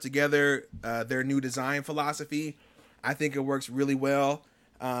put stuff together, their new design philosophy, I think it works really well.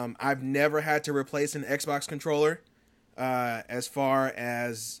 I've never had to replace an Xbox controller as far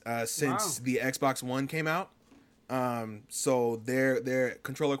as since the Xbox One came out. So their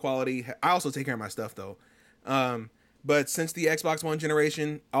controller quality. I also take care of my stuff though. But since the Xbox One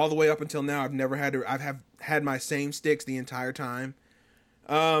generation, all the way up until now, I've had my same sticks the entire time.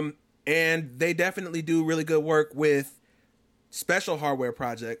 And they definitely do really good work with special hardware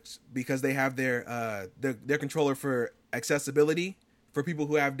projects because they have their controller for accessibility for people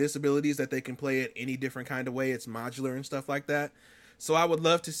who have disabilities, that they can play it any different kind of way. It's modular and stuff like that. So I would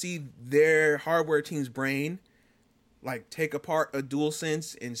love to see their hardware team's brain like take apart a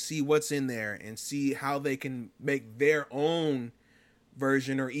DualSense and see what's in there and see how they can make their own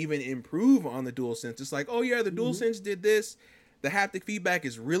version or even improve on the DualSense. It's like, oh yeah, the DualSense did this. The haptic feedback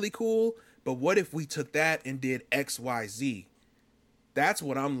is really cool, but what if we took that and did X, Y, Z? That's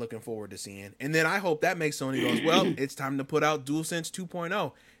what I'm looking forward to seeing. And then I hope that makes Sony goes, well, it's time to put out DualSense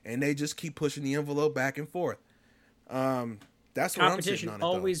 2.0, and they just keep pushing the envelope back and forth. That's what I'm sitting on it,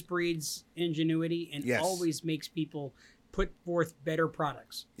 always breeds ingenuity and always makes people put forth better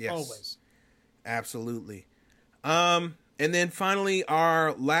products. Yes. Always. Absolutely. And then finally,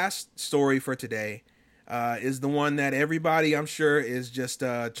 our last story for today is the one that everybody, I'm sure, is just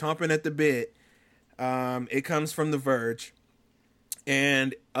chomping at the bit. It comes from The Verge.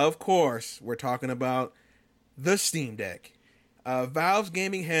 And, of course, we're talking about the Steam Deck. Valve's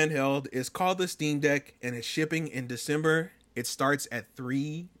gaming handheld is called the Steam Deck, and it's shipping in December. It starts at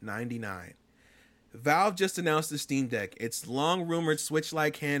 $399. Valve just announced the Steam Deck, its long-rumored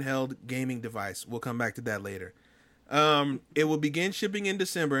Switch-like handheld gaming device. We'll come back to that later. It will begin shipping in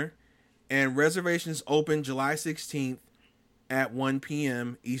December, and reservations open July 16th at 1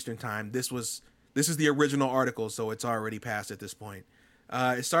 p.m. Eastern Time. This is the original article, so it's already passed at this point.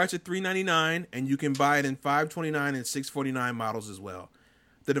 It starts at $399, and you can buy it in $529 and $649 models as well.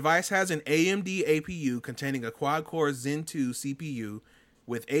 The device has an AMD APU containing a quad-core Zen 2 CPU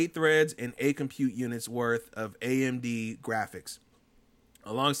with 8 threads and 8 compute units worth of AMD graphics,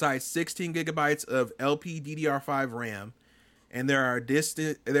 alongside 16 gigabytes of LPDDR5 RAM. And there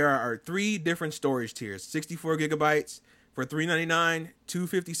are 3 different storage tiers: 64 gigabytes for $399,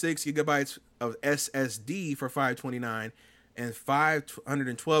 256 gigabytes of SSD for $529, and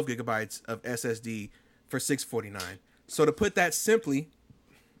 512 gigabytes of SSD for $649. So to put that simply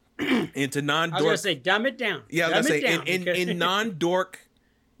into non-dork... I was going to say, dumb it down. Yeah, I was going to say, in non-dork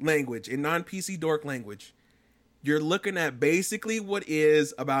language, in non-PC dork language, you're looking at basically what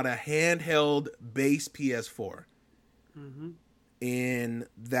is about a handheld base PS4 in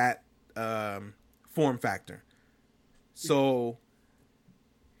that form factor. So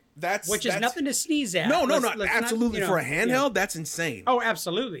that's nothing to sneeze at. No, absolutely. For a handheld, that's insane. Oh,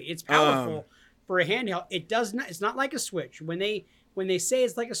 absolutely. It's powerful for a handheld. It does not. It's not like a Switch. When they say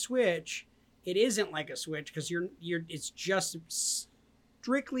it's like a Switch, it isn't like a Switch because it's just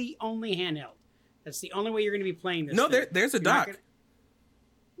strictly only handheld. That's the only way you're going to be playing this. No, there's a dock.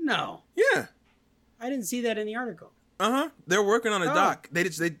 No. Yeah. I didn't see that in the article. They're working on a dock.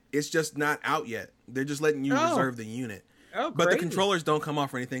 It's just not out yet. They're just letting you reserve the unit. Oh, but the controllers don't come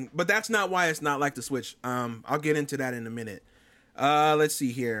off or anything. But that's not why it's not like the Switch. I'll get into that in a minute. Let's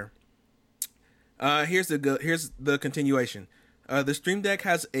see here. Here's the continuation. The Stream Deck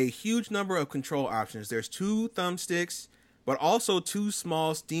has a huge number of control options. There's 2 thumbsticks, but also 2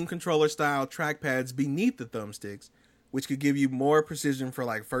 small Steam controller style trackpads beneath the thumbsticks, which could give you more precision for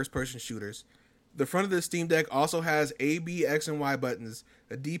like first person shooters. The front of the Steam Deck also has A, B, X, and Y buttons,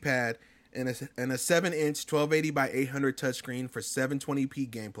 a D-pad, and a 7-inch 1280 by 800 touchscreen for 720p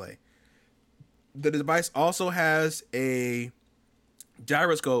gameplay. The device also has a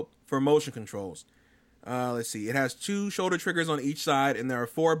gyroscope for motion controls. Let's see. It has 2 shoulder triggers on each side, and there are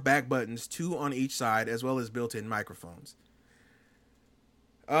 4 back buttons, 2 on each side, as well as built-in microphones.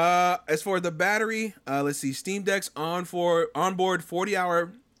 As for the battery, let's see. Steam Deck's onboard 40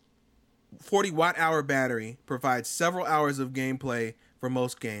 watt-hour battery provides several hours of gameplay for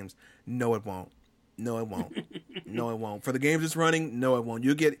most games. No, it won't. No, it won't. For the games it's running, no, it won't.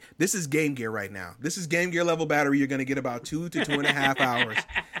 This is Game Gear right now. This is Game Gear level battery. You're going to get about 2 to 2.5 hours.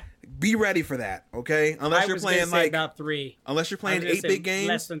 Be ready for that, okay? Unless you're playing about 3. Unless you're playing 8-bit games.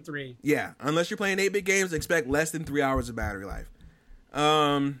 Less than 3. Yeah, unless you're playing 8-bit games, expect less than 3 hours of battery life.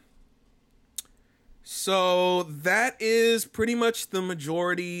 So that is pretty much the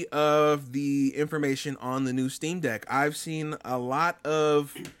majority of the information on the new Steam Deck. I've seen a lot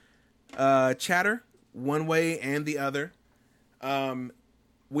of chatter one way and the other.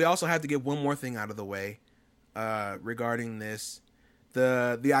 We also have to get one more thing out of the way regarding this.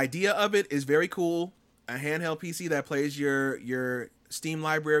 The idea of it is very cool. A handheld PC that plays your Steam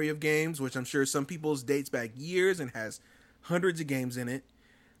library of games, which I'm sure some people's dates back years and has hundreds of games in it.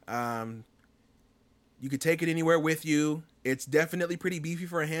 You could take it anywhere with you. It's definitely pretty beefy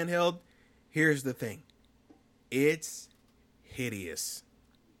for a handheld. Here's the thing. It's hideous.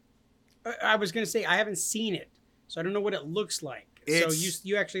 I was going to say, I haven't seen it, so I don't know what it looks like. So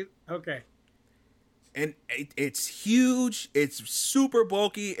you actually, okay. And it's huge. It's super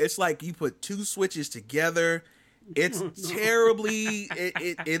bulky. It's like you put two Switches together. It's terribly,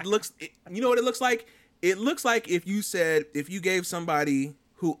 it looks, you know what it looks like? It looks like if you gave somebody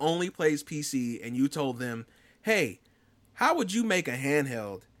who only plays PC and you told them, hey, how would you make a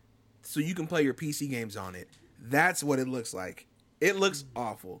handheld so you can play your PC games on it? That's what it looks like. It looks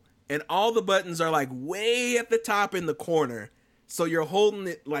awful. And all the buttons are like way at the top in the corner. So you're holding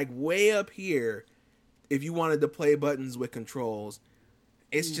it like way up here if you wanted to play buttons with controls.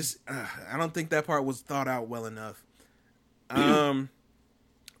 It's just, I don't think that part was thought out well enough.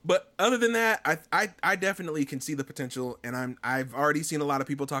 But other than that, I definitely can see the potential, and I've already seen a lot of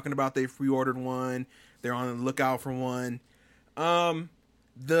people talking about they pre-ordered one. They're on the lookout for one. The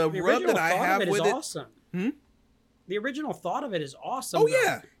rub that I have with it, awesome. The original thought of it is awesome. Oh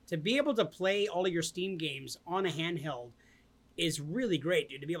yeah, to be able to play all of your Steam games on a handheld is really great,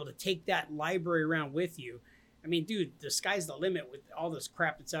 dude. To be able to take that library around with you. I mean, dude, the sky's the limit with all this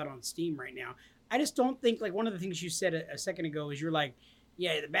crap that's out on Steam right now. I just don't think, like, one of the things you said a second ago is you're like,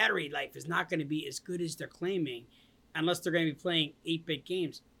 yeah, the battery life is not going to be as good as they're claiming unless they're going to be playing 8-bit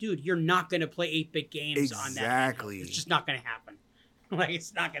games. Dude, you're not going to play 8-bit games on that. Exactly. It's just not going to happen. Like,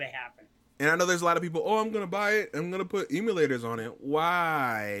 it's not going to happen. And I know there's a lot of people, oh, I'm going to buy it. I'm going to put emulators on it.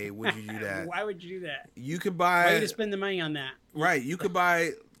 Why would you do that? Why would you do that? You could buy... Why would you spend the money on that? Right. You could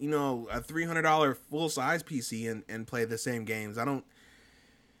buy, a $300 full-size PC and play the same games. I don't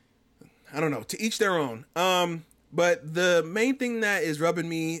know. To each their own. But the main thing that is rubbing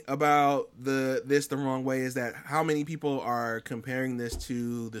me about the wrong way is that how many people are comparing this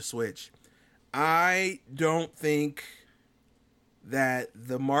to the Switch. I don't think that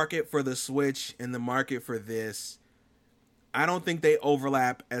the market for the Switch and the market for this, I don't think they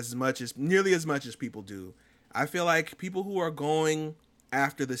overlap nearly as much as people do. I feel like people who are going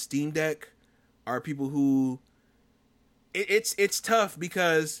after the Steam Deck are people who it's tough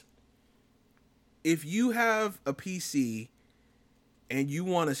because if you have a PC and you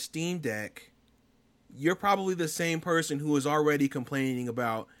want a Steam Deck, you're probably the same person who is already complaining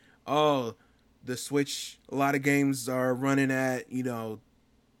about, oh, the Switch, a lot of games are running at, 10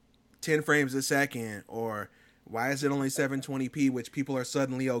 frames a second, or why is it only 720p, which people are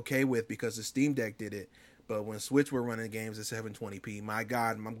suddenly okay with because the Steam Deck did it. But when Switch were running games at 720p, my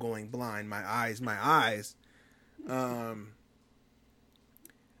God, I'm going blind. My eyes.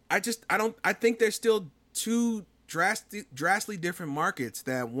 I think there's still two drastically different markets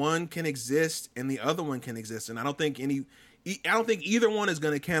that one can exist and the other one can exist. And I don't think either one is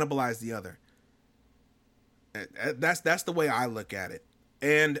going to cannibalize the other. That's the way I look at it.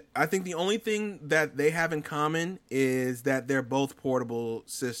 And I think the only thing that they have in common is that they're both portable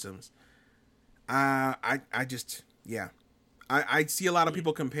systems. I see a lot of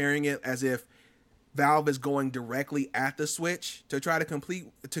people comparing it as if Valve is going directly at the Switch to try to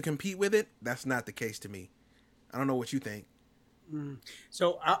compete with it. That's not the case to me. I don't know what you think.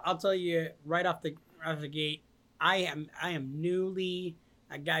 So I'll tell you right off the gate, I am newly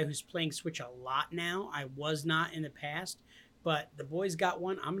a guy who's playing Switch a lot now. I was not in the past, but the boys got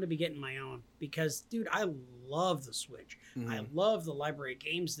one. I'm going to be getting my own because, dude, I love the Switch. Mm-hmm. I love the library of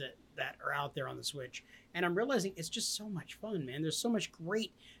games that are out there on the Switch. And I'm realizing it's just so much fun, man. There's so much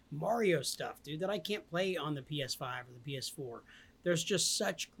great Mario stuff, dude, that I can't play on the PS5 or the PS4. There's just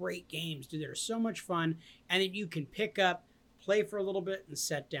such great games, dude, that are so much fun. And that you can pick up, play for a little bit, and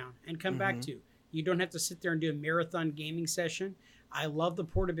set down and come back to. You don't have to sit there and do a marathon gaming session. I love the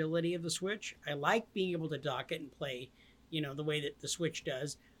portability of the Switch. I like being able to dock it and play, the way that the Switch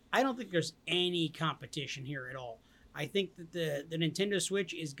does. I don't think there's any competition here at all. I think that the Nintendo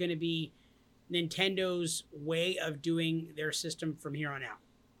Switch is going to be Nintendo's way of doing their system from here on out.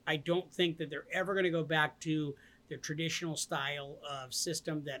 I don't think that they're ever going to go back to their traditional style of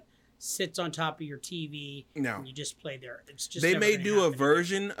system that sits on top of your TV. No, and you just play there. It's just they may do a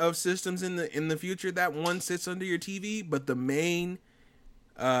version of systems in the future that one sits under your TV, but the main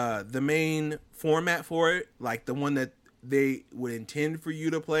format for it, like the one that they would intend for you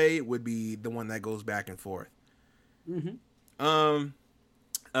to play, would be the one that goes back and forth.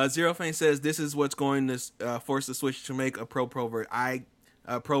 Zero Fane says this is what's going to force the Switch to make a pro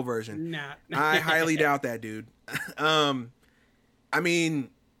version. Nah. I highly doubt that, dude. I mean,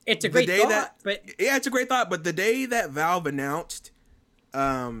 it's a great thought, it's a great thought. But the day that Valve announced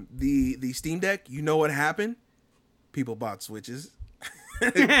the Steam Deck, you know what happened? People bought Switches.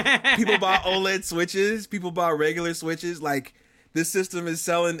 People bought OLED switches. People bought regular switches. Like, this system is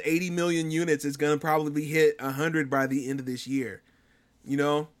selling 80 million units. It's going to probably hit 100 by the end of this year. You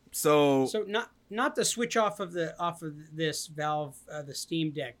know? So not the switch off of this Valve, the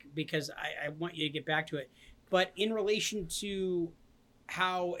Steam Deck, because I want you to get back to it. But in relation to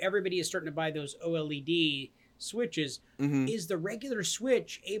how everybody is starting to buy those OLED switches, is the regular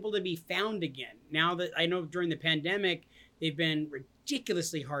Switch able to be found again? Now that I know during the pandemic, they've been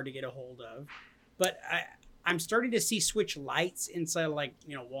ridiculously hard to get a hold of, but I'm starting to see Switch lights inside of, like,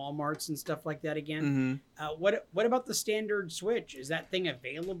 you know, Walmarts and stuff like that again. What about the standard Switch? Is that thing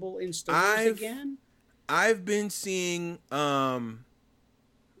available in stores again? I've been seeing more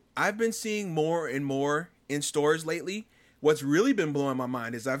and more in stores lately. What's really been blowing my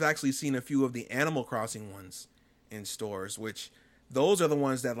mind is I've actually seen a few of the Animal Crossing ones in stores, which those are the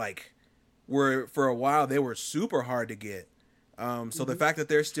ones that, like, were, for a while, they were super hard to get. So the fact that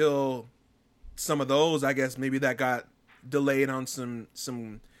there's still some of those, I guess maybe that got delayed on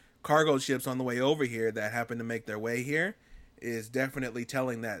some cargo ships on the way over here that happened to make their way here, is definitely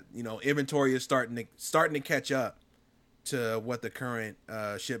telling that, you know, inventory is starting to catch up to what the current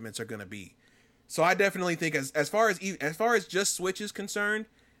shipments are going to be. So I definitely think as far as just Switch is concerned,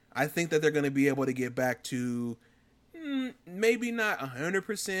 I think that they're going to be able to get back to maybe not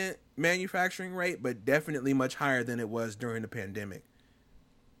 100% manufacturing rate, but definitely much higher than it was during the pandemic.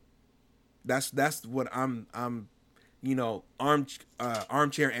 That's what I'm you know,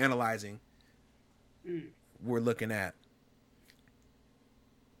 armchair analyzing. We're looking at.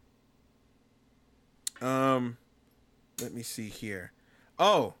 Let me see here.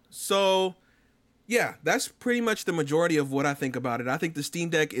 Oh, so yeah, that's pretty much the majority of what I think about it. I think the Steam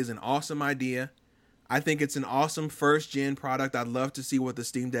Deck is an awesome idea. I think it's an awesome first-gen product. I'd love to see what the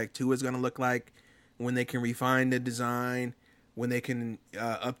Steam Deck 2 is going to look like when they can refine the design, when they can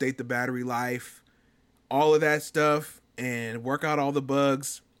update the battery life, all of that stuff, and work out all the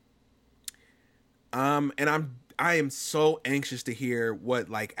bugs. And I am so anxious to hear what,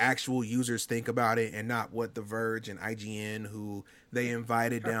 like, actual users think about it, and not what The Verge and IGN, who they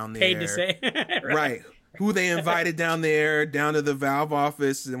invited down there, paid to say, right? Who they invited down there, down to the Valve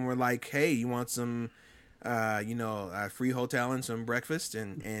office, and were like, "Hey, you want some, free hotel and some breakfast,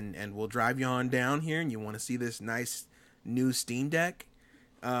 and we'll drive you on down here, and you want to see this nice new Steam Deck?"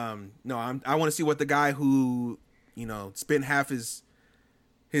 I want to see what the guy who, you know, spent half his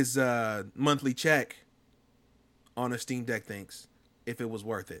monthly check on a Steam Deck thinks, if it was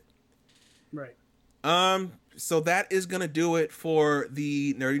worth it. Right. So that is gonna do it for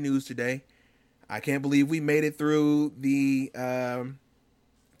the nerdy news today. I can't believe we made it through the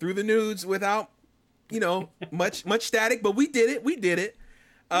news without, you know, much static, but we did it.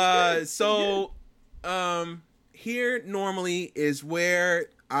 Here normally is where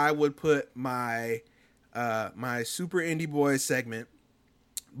I would put my my Super Indie Boys segment,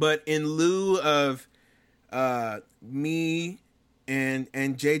 but in lieu of me and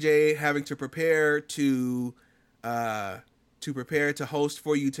JJ having to prepare to host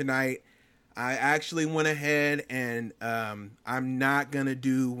for you tonight, I actually went ahead and I'm not gonna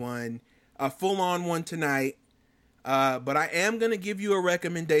do a full-on one tonight, but I am gonna give you a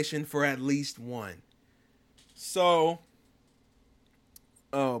recommendation for at least one. So,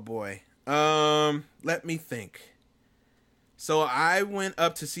 oh boy, let me think. So I went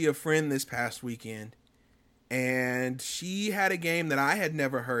up to see a friend this past weekend, and she had a game that I had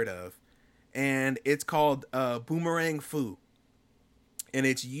never heard of, and it's called Boomerang Fu. And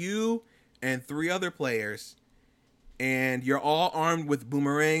it's you and 3 other players, and you're all armed with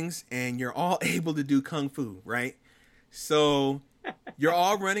boomerangs, and you're all able to do kung fu, right? So you're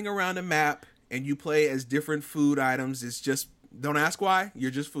all running around a map, and you play as different food items. It's just, don't ask why,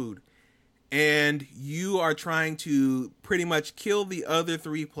 you're just food. And you are trying to pretty much kill the other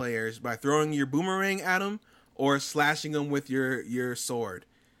 3 players by throwing your boomerang at them or slashing them with your sword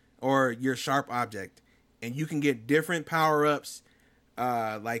or your sharp object. And you can get different power-ups,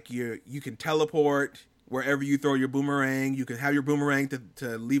 like you can teleport wherever you throw your boomerang. You can have your boomerang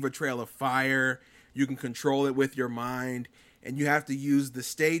to leave a trail of fire. You can control it with your mind. And you have to use the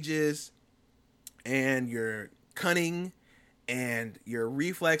stages and your cunning and your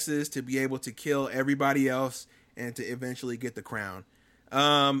reflexes to be able to kill everybody else and to eventually get the crown.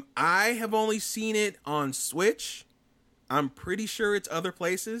 I have only seen it on Switch. I'm pretty sure it's other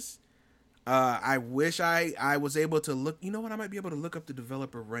places. I wish I was able to look. You know what? I might be able to look up the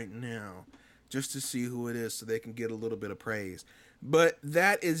developer right now just to see who it is so they can get a little bit of praise. But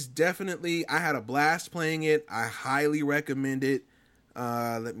that is definitely, I had a blast playing it. I highly recommend it.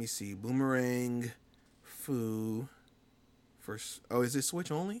 Let me see. Boomerang Fu Is it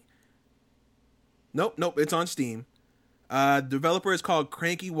Switch only? Nope. It's on Steam. Developer is called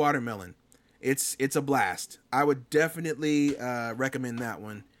Cranky Watermelon. It's a blast. I would definitely recommend that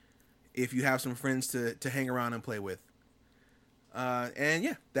one if you have some friends to hang around and play with. And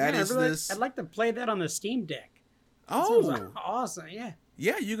yeah, this. I'd like to play that on the Steam Deck. Oh, awesome! Yeah.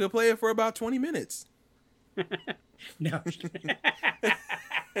 Yeah, you could play it for about 20 minutes. No.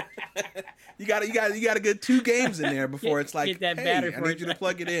 you got a good 2 games in there before it's like, get that hey, battery I for need it. you to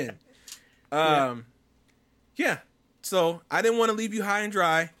plug it in. Yeah. So I didn't want to leave you high and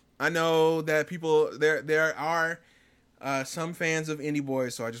dry. I know that there are some fans of Indie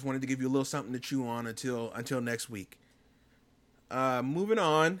Boys, so I just wanted to give you a little something to chew on until next week. Moving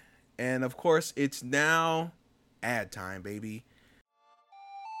on, and of course it's now ad time, baby.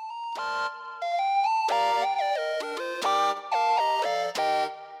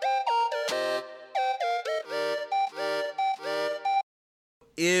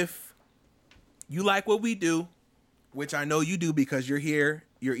 If you like what we do, which I know you do because you're here,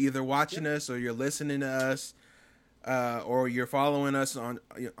 you're either watching us or you're listening to us, or you're following us on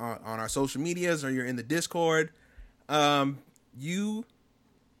our social medias, or you're in the Discord, you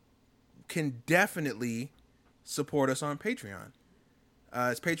can definitely support us on Patreon.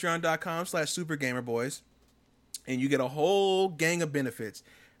 It's patreon.com/supergamerboys, and you get a whole gang of benefits.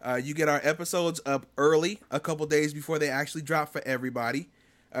 You get our episodes up early, a couple days before they actually drop for everybody.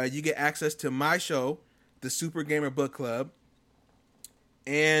 You get access to my show, the Super Gamer Book Club,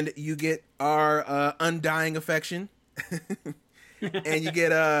 and you get our undying affection. And you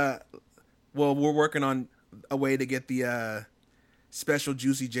get we're working on a way to get the special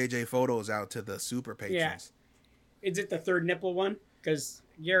juicy JJ photos out to the super patrons. Yeah. Is it the third nipple one? Because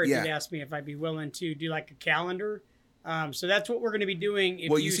Garrett did ask me if I'd be willing to do like a calendar. So that's what we're going to be doing.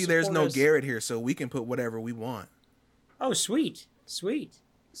 If you see, there's no Garrett here, so we can put whatever we want. Oh, sweet.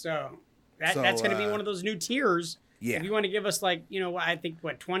 So that's going to be one of those new tiers. Yeah. If you want to give us I think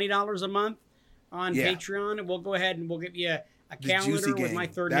 $20 a month on Patreon, and we'll go ahead and we'll give you a calendar with my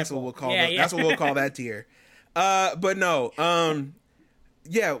third that's nipple. What we'll call that's what we'll call that tier. But no,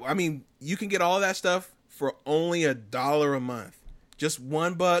 yeah, I mean, you can get all that stuff for only $1 a month. Just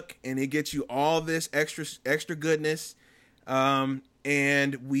 $1, and it gets you all this extra goodness.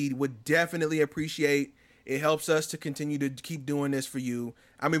 And we would definitely appreciate. It helps us to continue to keep doing this for you.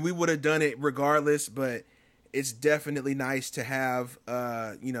 I mean, we would have done it regardless, but it's definitely nice to have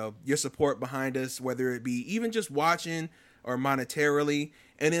your support behind us, whether it be even just watching or monetarily.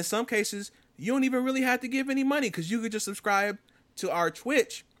 And in some cases, you don't even really have to give any money, because you could just subscribe to our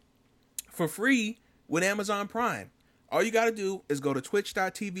Twitch for free with Amazon Prime. All you got to do is go to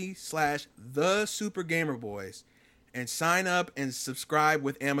twitch.tv/thesupergamerboys and sign up and subscribe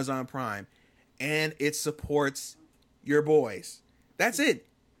with Amazon Prime. And it supports your boys. That's it.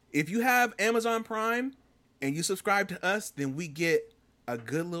 If you have Amazon Prime and you subscribe to us, then we get a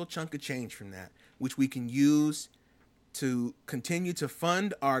good little chunk of change from that, which we can use to continue to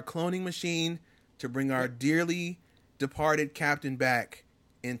fund our cloning machine to bring our dearly departed captain back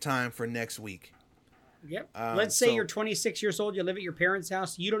in time for next week. Yep. Let's say you're 26 years old, you live at your parents'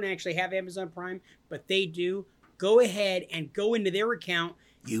 house, you don't actually have Amazon Prime, but they do. Go ahead and go into their account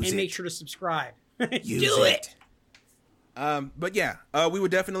and make sure to subscribe. Do it. But yeah, we would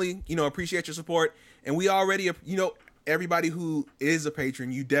definitely, appreciate your support. And we already, everybody who is a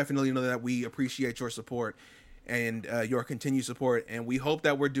patron, you definitely know that we appreciate your support and your continued support. And we hope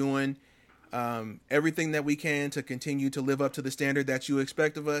that we're doing everything that we can to continue to live up to the standard that you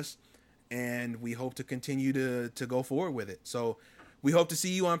expect of us. And we hope to continue to go forward with it. So we hope to see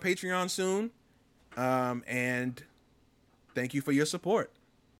you on Patreon soon. And thank you for your support.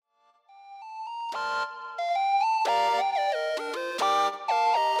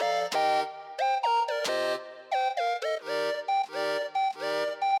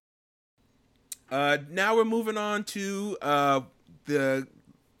 Now we're moving on to the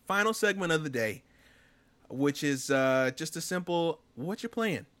final segment of the day, which is just a simple, what you're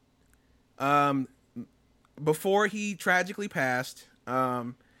playing. Before he tragically passed,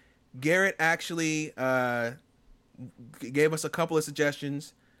 Garrett actually gave us a couple of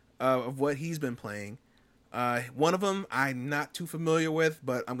suggestions of what he's been playing. One of them I'm not too familiar with,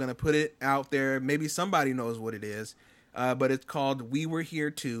 but I'm going to put it out there. Maybe somebody knows what it is, but it's called We Were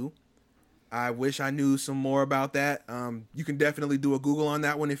Here Too. I wish I knew some more about that. You can definitely do a Google on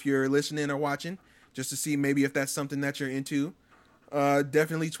that one if you're listening or watching, just to see maybe if that's something that you're into.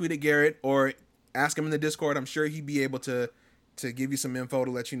 Definitely tweet at Garrett or ask him in the Discord. I'm sure he'd be able to give you some info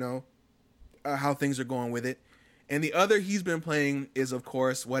to let you know how things are going with it. And the other he's been playing is, of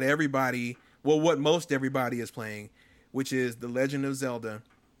course, what most everybody is playing, which is The Legend of Zelda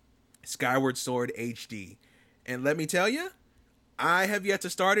Skyward Sword HD. And let me tell you, I have yet to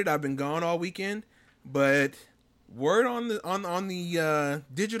start it. I've been gone all weekend, but word on the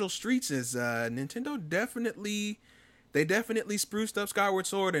digital streets is Nintendo definitely spruced up Skyward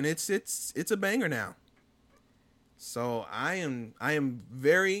Sword, and it's a banger now. So I am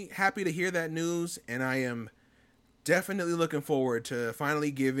very happy to hear that news, and I am definitely looking forward to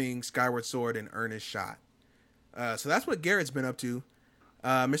finally giving Skyward Sword an earnest shot. So that's what Garrett's been up to.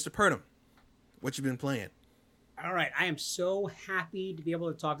 Mr. Purdom, what you been playing? All right, I am so happy to be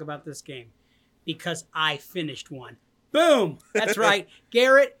able to talk about this game because I finished one. Boom! That's right.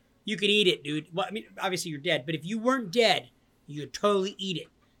 Garrett, you can eat it, dude. Well, I mean, obviously you're dead, but if you weren't dead, you could totally eat it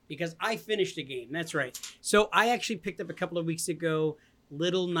because I finished the game. That's right. So I actually picked up a couple of weeks ago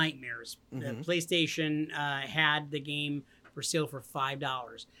Little Nightmares. The PlayStation had the game for sale for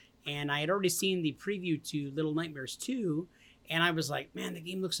 $5. And I had already seen the preview to Little Nightmares 2, and I was like, man, the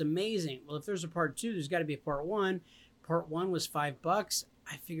game looks amazing. Well, if there's a part 2, there's got to be a part 1. Part 1 was $5.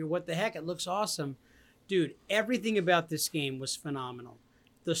 I figured, what the heck? It looks awesome. Dude, everything about this game was phenomenal.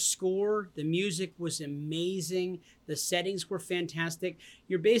 The score, the music was amazing. The settings were fantastic.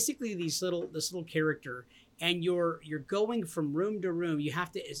 You're basically this little character, and you're going from room to room. You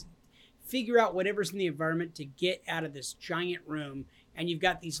have to figure out whatever's in the environment to get out of this giant room. And you've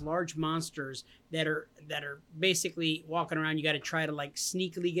got these large monsters that are basically walking around. You got to try to like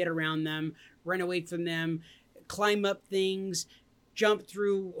sneakily get around them, run away from them, climb up things, jump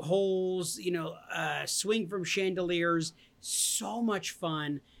through holes, swing from chandeliers. So much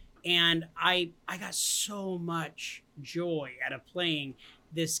fun. And I got so much joy out of playing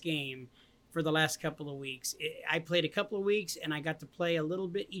this game for the last couple of weeks. I played a couple of weeks and I got to play a little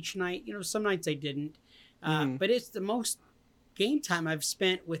bit each night. Some nights I didn't. But it's the most game time I've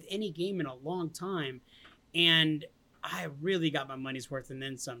spent with any game in a long time, and I really got my money's worth and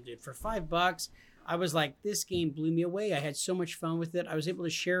then some, dude. For $5, I was like, this game blew me away. I had so much fun with it. I was able to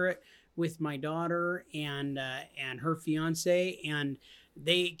share it with my daughter and her fiance, and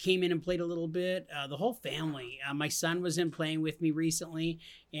they came in and played a little bit. The whole family. My son was in playing with me recently,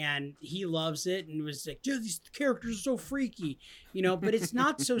 and he loves it and was like, dude, these characters are so freaky, but it's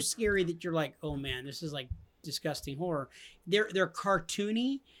not so scary that you're like, oh man, this is like disgusting horror. They're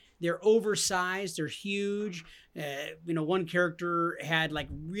cartoony, they're oversized, they're huge. One character had like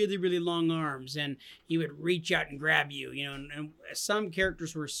really, really long arms, and he would reach out and grab you, and some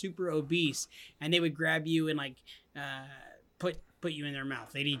characters were super obese, and they would grab you and like put you in their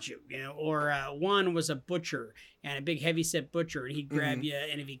mouth. They'd eat you, or one was a butcher, and a big heavyset butcher, and he'd grab you,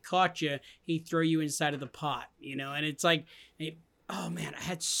 and if he caught you, he'd throw you inside of the pot, and it's like, oh man, I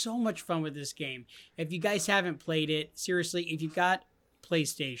had so much fun with this game. If you guys haven't played it, seriously, if you've got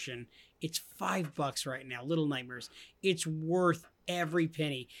PlayStation, it's $5 right now, Little Nightmares. It's worth every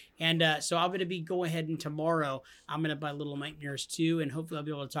penny. And so I'm going to be go ahead and tomorrow, I'm going to buy Little Nightmares 2, and hopefully I'll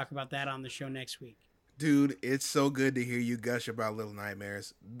be able to talk about that on the show next week. Dude, it's so good to hear you gush about Little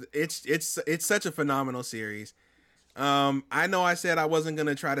Nightmares. It's such a phenomenal series. I know I said I wasn't going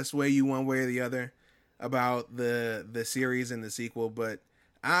to try to sway you one way or the other about the series and the sequel, but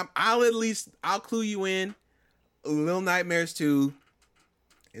I'll clue you in. Little Nightmares 2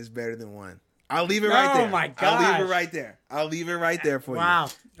 is better than 1. I'll leave it right there. Oh my gosh. I'll leave it right there for you. Wow.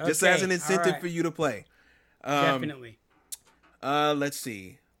 Just as an incentive for you to play. Definitely. Let's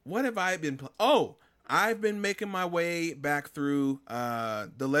see. What have I been playing? Oh, I've been making my way back through The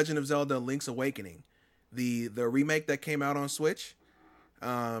Legend of Zelda Link's Awakening, the remake that came out on Switch.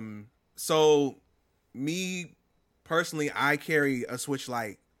 So me personally, I carry a Switch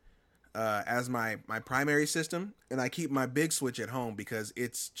Lite as my primary system, and I keep my big Switch at home because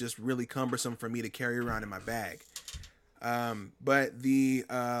it's just really cumbersome for me to carry around in my bag. But the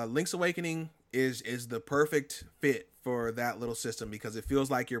Link's Awakening is the perfect fit for that little system because it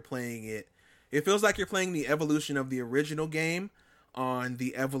feels like you're playing it. It feels like you're playing the evolution of the original game on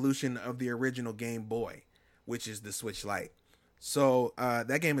the evolution of the original Game Boy, which is the Switch Lite. So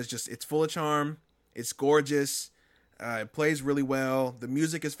that game is it's full of charm. It's gorgeous. It plays really well. The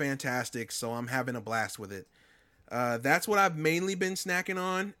music is fantastic, so I'm having a blast with it. That's what I've mainly been snacking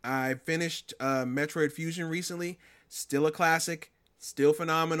on. I finished Metroid Fusion recently. Still a classic. Still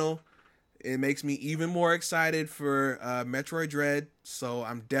phenomenal. It makes me even more excited for Metroid Dread, so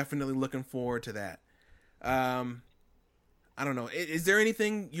I'm definitely looking forward to that. I don't know. Is there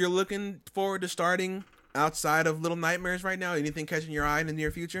anything you're looking forward to starting outside of Little Nightmares right now? Anything catching your eye in the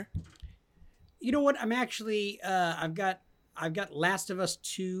near future? You know what? I'm actually I've got Last of Us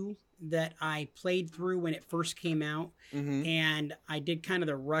 2 that I played through when it first came out, and I did kind of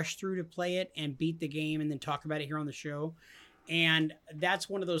the rush through to play it and beat the game and then talk about it here on the show. And that's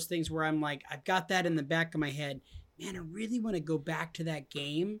one of those things where I'm like, I've got that in the back of my head. Man, I really want to go back to that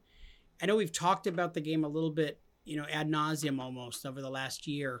game. I know we've talked about the game a little bit, ad nauseum almost over the last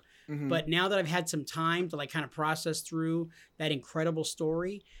year. But now that I've had some time to kind of process through that incredible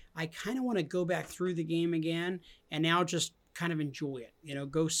story, I kind of want to go back through the game again and now just kind of enjoy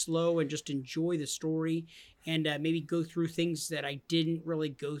it, go slow and just enjoy the story and maybe go through things that I didn't really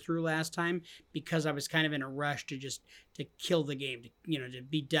go through last time because I was kind of in a rush to kill the game, to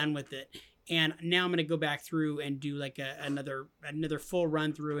be done with it. And now I'm going to go back through and do another full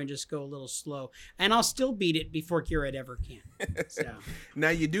run through and just go a little slow. And I'll still beat it before Garrett ever can. So. Now,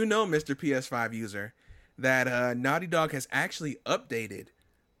 you do know, Mr. PS5 user, that Naughty Dog has actually updated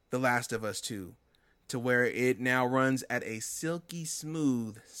The Last of Us 2 to where it now runs at a silky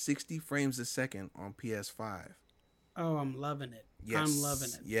smooth 60 frames a second on PS5. Oh, I'm loving it. Yes. I'm loving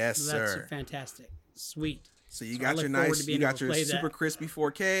it. Yes, sir. That's fantastic. Sweet. So you got your super crispy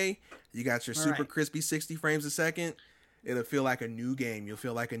 4K, you got your super crispy 60 frames a second. It'll feel like a new game. You'll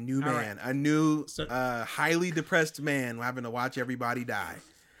feel like a new man, a new highly depressed man having to watch everybody die.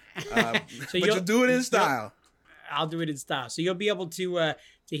 But you'll do it in style. I'll do it in style. So you'll be able to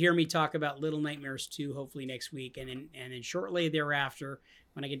hear me talk about Little Nightmares 2 hopefully next week, and then shortly thereafter,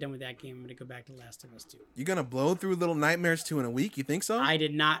 when I get done with that game, I'm going to go back to Last of Us 2. You're going to blow through Little Nightmares 2 in a week? You think so? I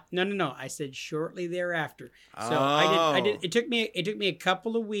did not. No. I said shortly thereafter. So I did. It took me a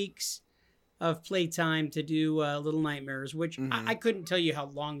couple of weeks of playtime to do Little Nightmares, which I couldn't tell you how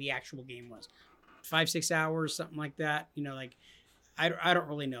long the actual game was. 5-6 hours, something like that. I don't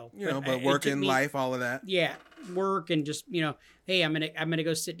really know. But work and life, all of that. Yeah, work and just hey, I'm gonna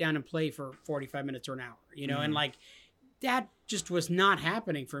go sit down and play for 45 minutes or an hour. And that just was not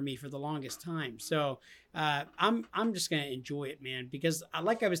happening for me for the longest time. So I'm just gonna enjoy it, man, because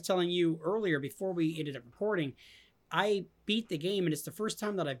like I was telling you earlier before we ended up recording, I beat the game, and it's the first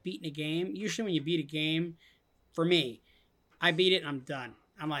time that I've beaten a game. Usually when you beat a game, for me, I beat it and I'm done.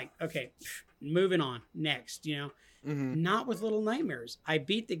 I'm like, okay, moving on, next, Not with Little Nightmares. I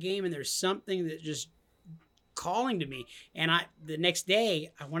beat the game and there's something that just calling to me. And the next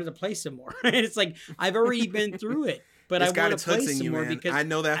day I wanted to play some more. And it's like, I've already been through it, but I want to play some more because I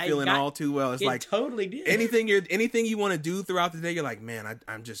know that feeling all too well. It's like totally did. Anything you want to do throughout the day, you're like, man,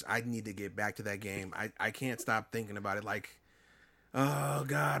 I need to get back to that game. I can't stop thinking about it. Like, oh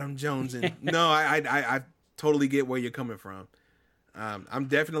God, I'm jonesing. No, I totally get where you're coming from.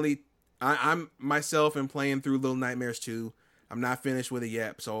 I'm myself and playing through Little Nightmares 2. I'm not finished with it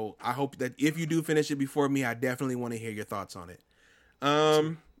yet, so I hope that if you do finish it before me, I definitely want to hear your thoughts on it.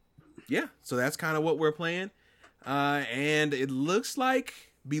 Yeah, so that's kind of what we're playing. And it looks like,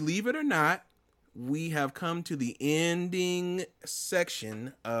 believe it or not, we have come to the ending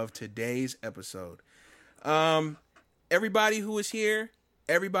section of today's episode. Everybody who is here,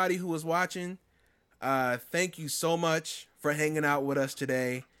 everybody who is watching, thank you so much for hanging out with us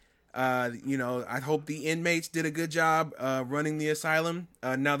today. I hope the inmates did a good job running the asylum.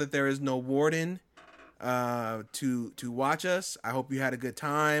 Now that there is no warden to watch us, I hope you had a good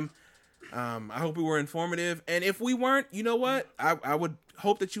time. I hope we were informative. And if we weren't, you know what? I would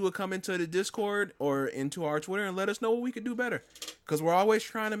hope that you would come into the Discord or into our Twitter and let us know what we could do better. Because we're always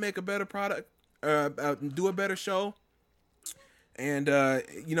trying to make a better product, do a better show. And,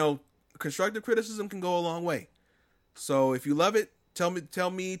 constructive criticism can go a long way. So if you love it, tell us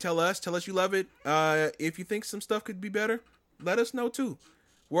you love it. If you think some stuff could be better, let us know too.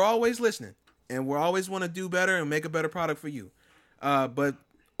 We're always listening, and we always want to do better and make a better product for you. But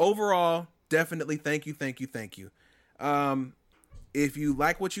overall, definitely thank you. If you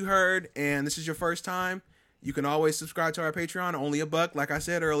like what you heard and this is your first time, you can always subscribe to our Patreon. Only $1, like I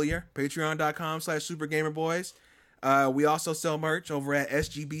said earlier. Patreon.com/SuperGamerBoys. We also sell merch over at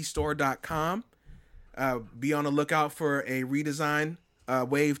sgbstore.com. Be on the lookout for a redesign,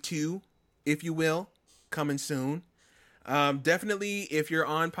 Wave 2, if you will, coming soon. Definitely, if you're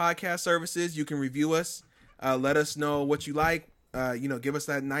on podcast services, you can review us. Let us know what you like. Give us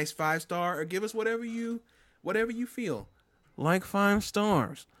that nice 5-star, or give us whatever you feel. Like 5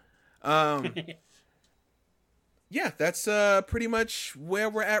 stars. Yeah, that's pretty much where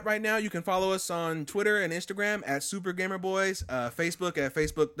we're at right now. You can follow us on Twitter and Instagram at SuperGamerBoys, Facebook at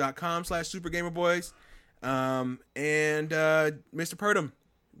facebook.com/SuperGamerBoys. And Mr. Purdom,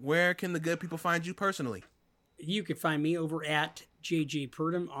 where can the good people find you personally? You can find me over at JJ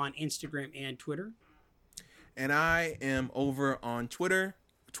Purdom on Instagram and Twitter. And I am over on Twitter,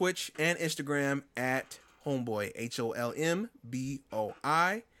 Twitch, and Instagram at Homeboy,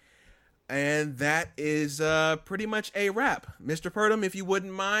 HOLMBOI. And that is pretty much a wrap. Mr. Purdom, if you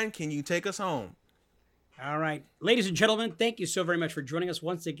wouldn't mind, can you take us home? All right. Ladies and gentlemen, thank you so very much for joining us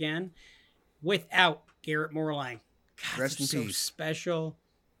once again. Without Garrett Moerlein. God, Rest in so peace. Special,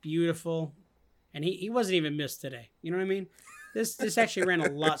 beautiful. And he wasn't even missed today. You know what I mean? This actually ran a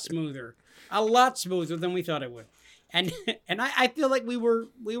lot smoother. A lot smoother than we thought it would. And I feel like we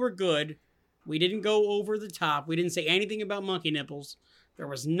were good. We didn't go over the top. We didn't say anything about monkey nipples. There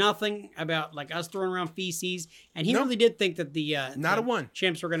was nothing about like us throwing around feces. And he really did think that the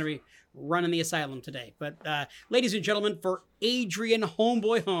champs were going to be running the asylum today. But ladies and gentlemen, for Adrian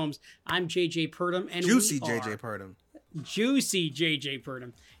Homeboy Holmes, I'm JJ Purdom. And Juicy JJ Purdom. Juicy JJ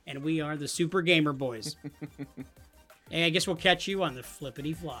Purdom. And we are the Super Gamer Boys. And I guess we'll catch you on the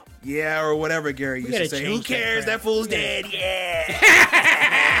flippity flop. Yeah, or whatever Gary used to say. Who cares? That fool's dead. Yeah.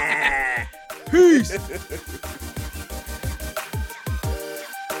 Peace.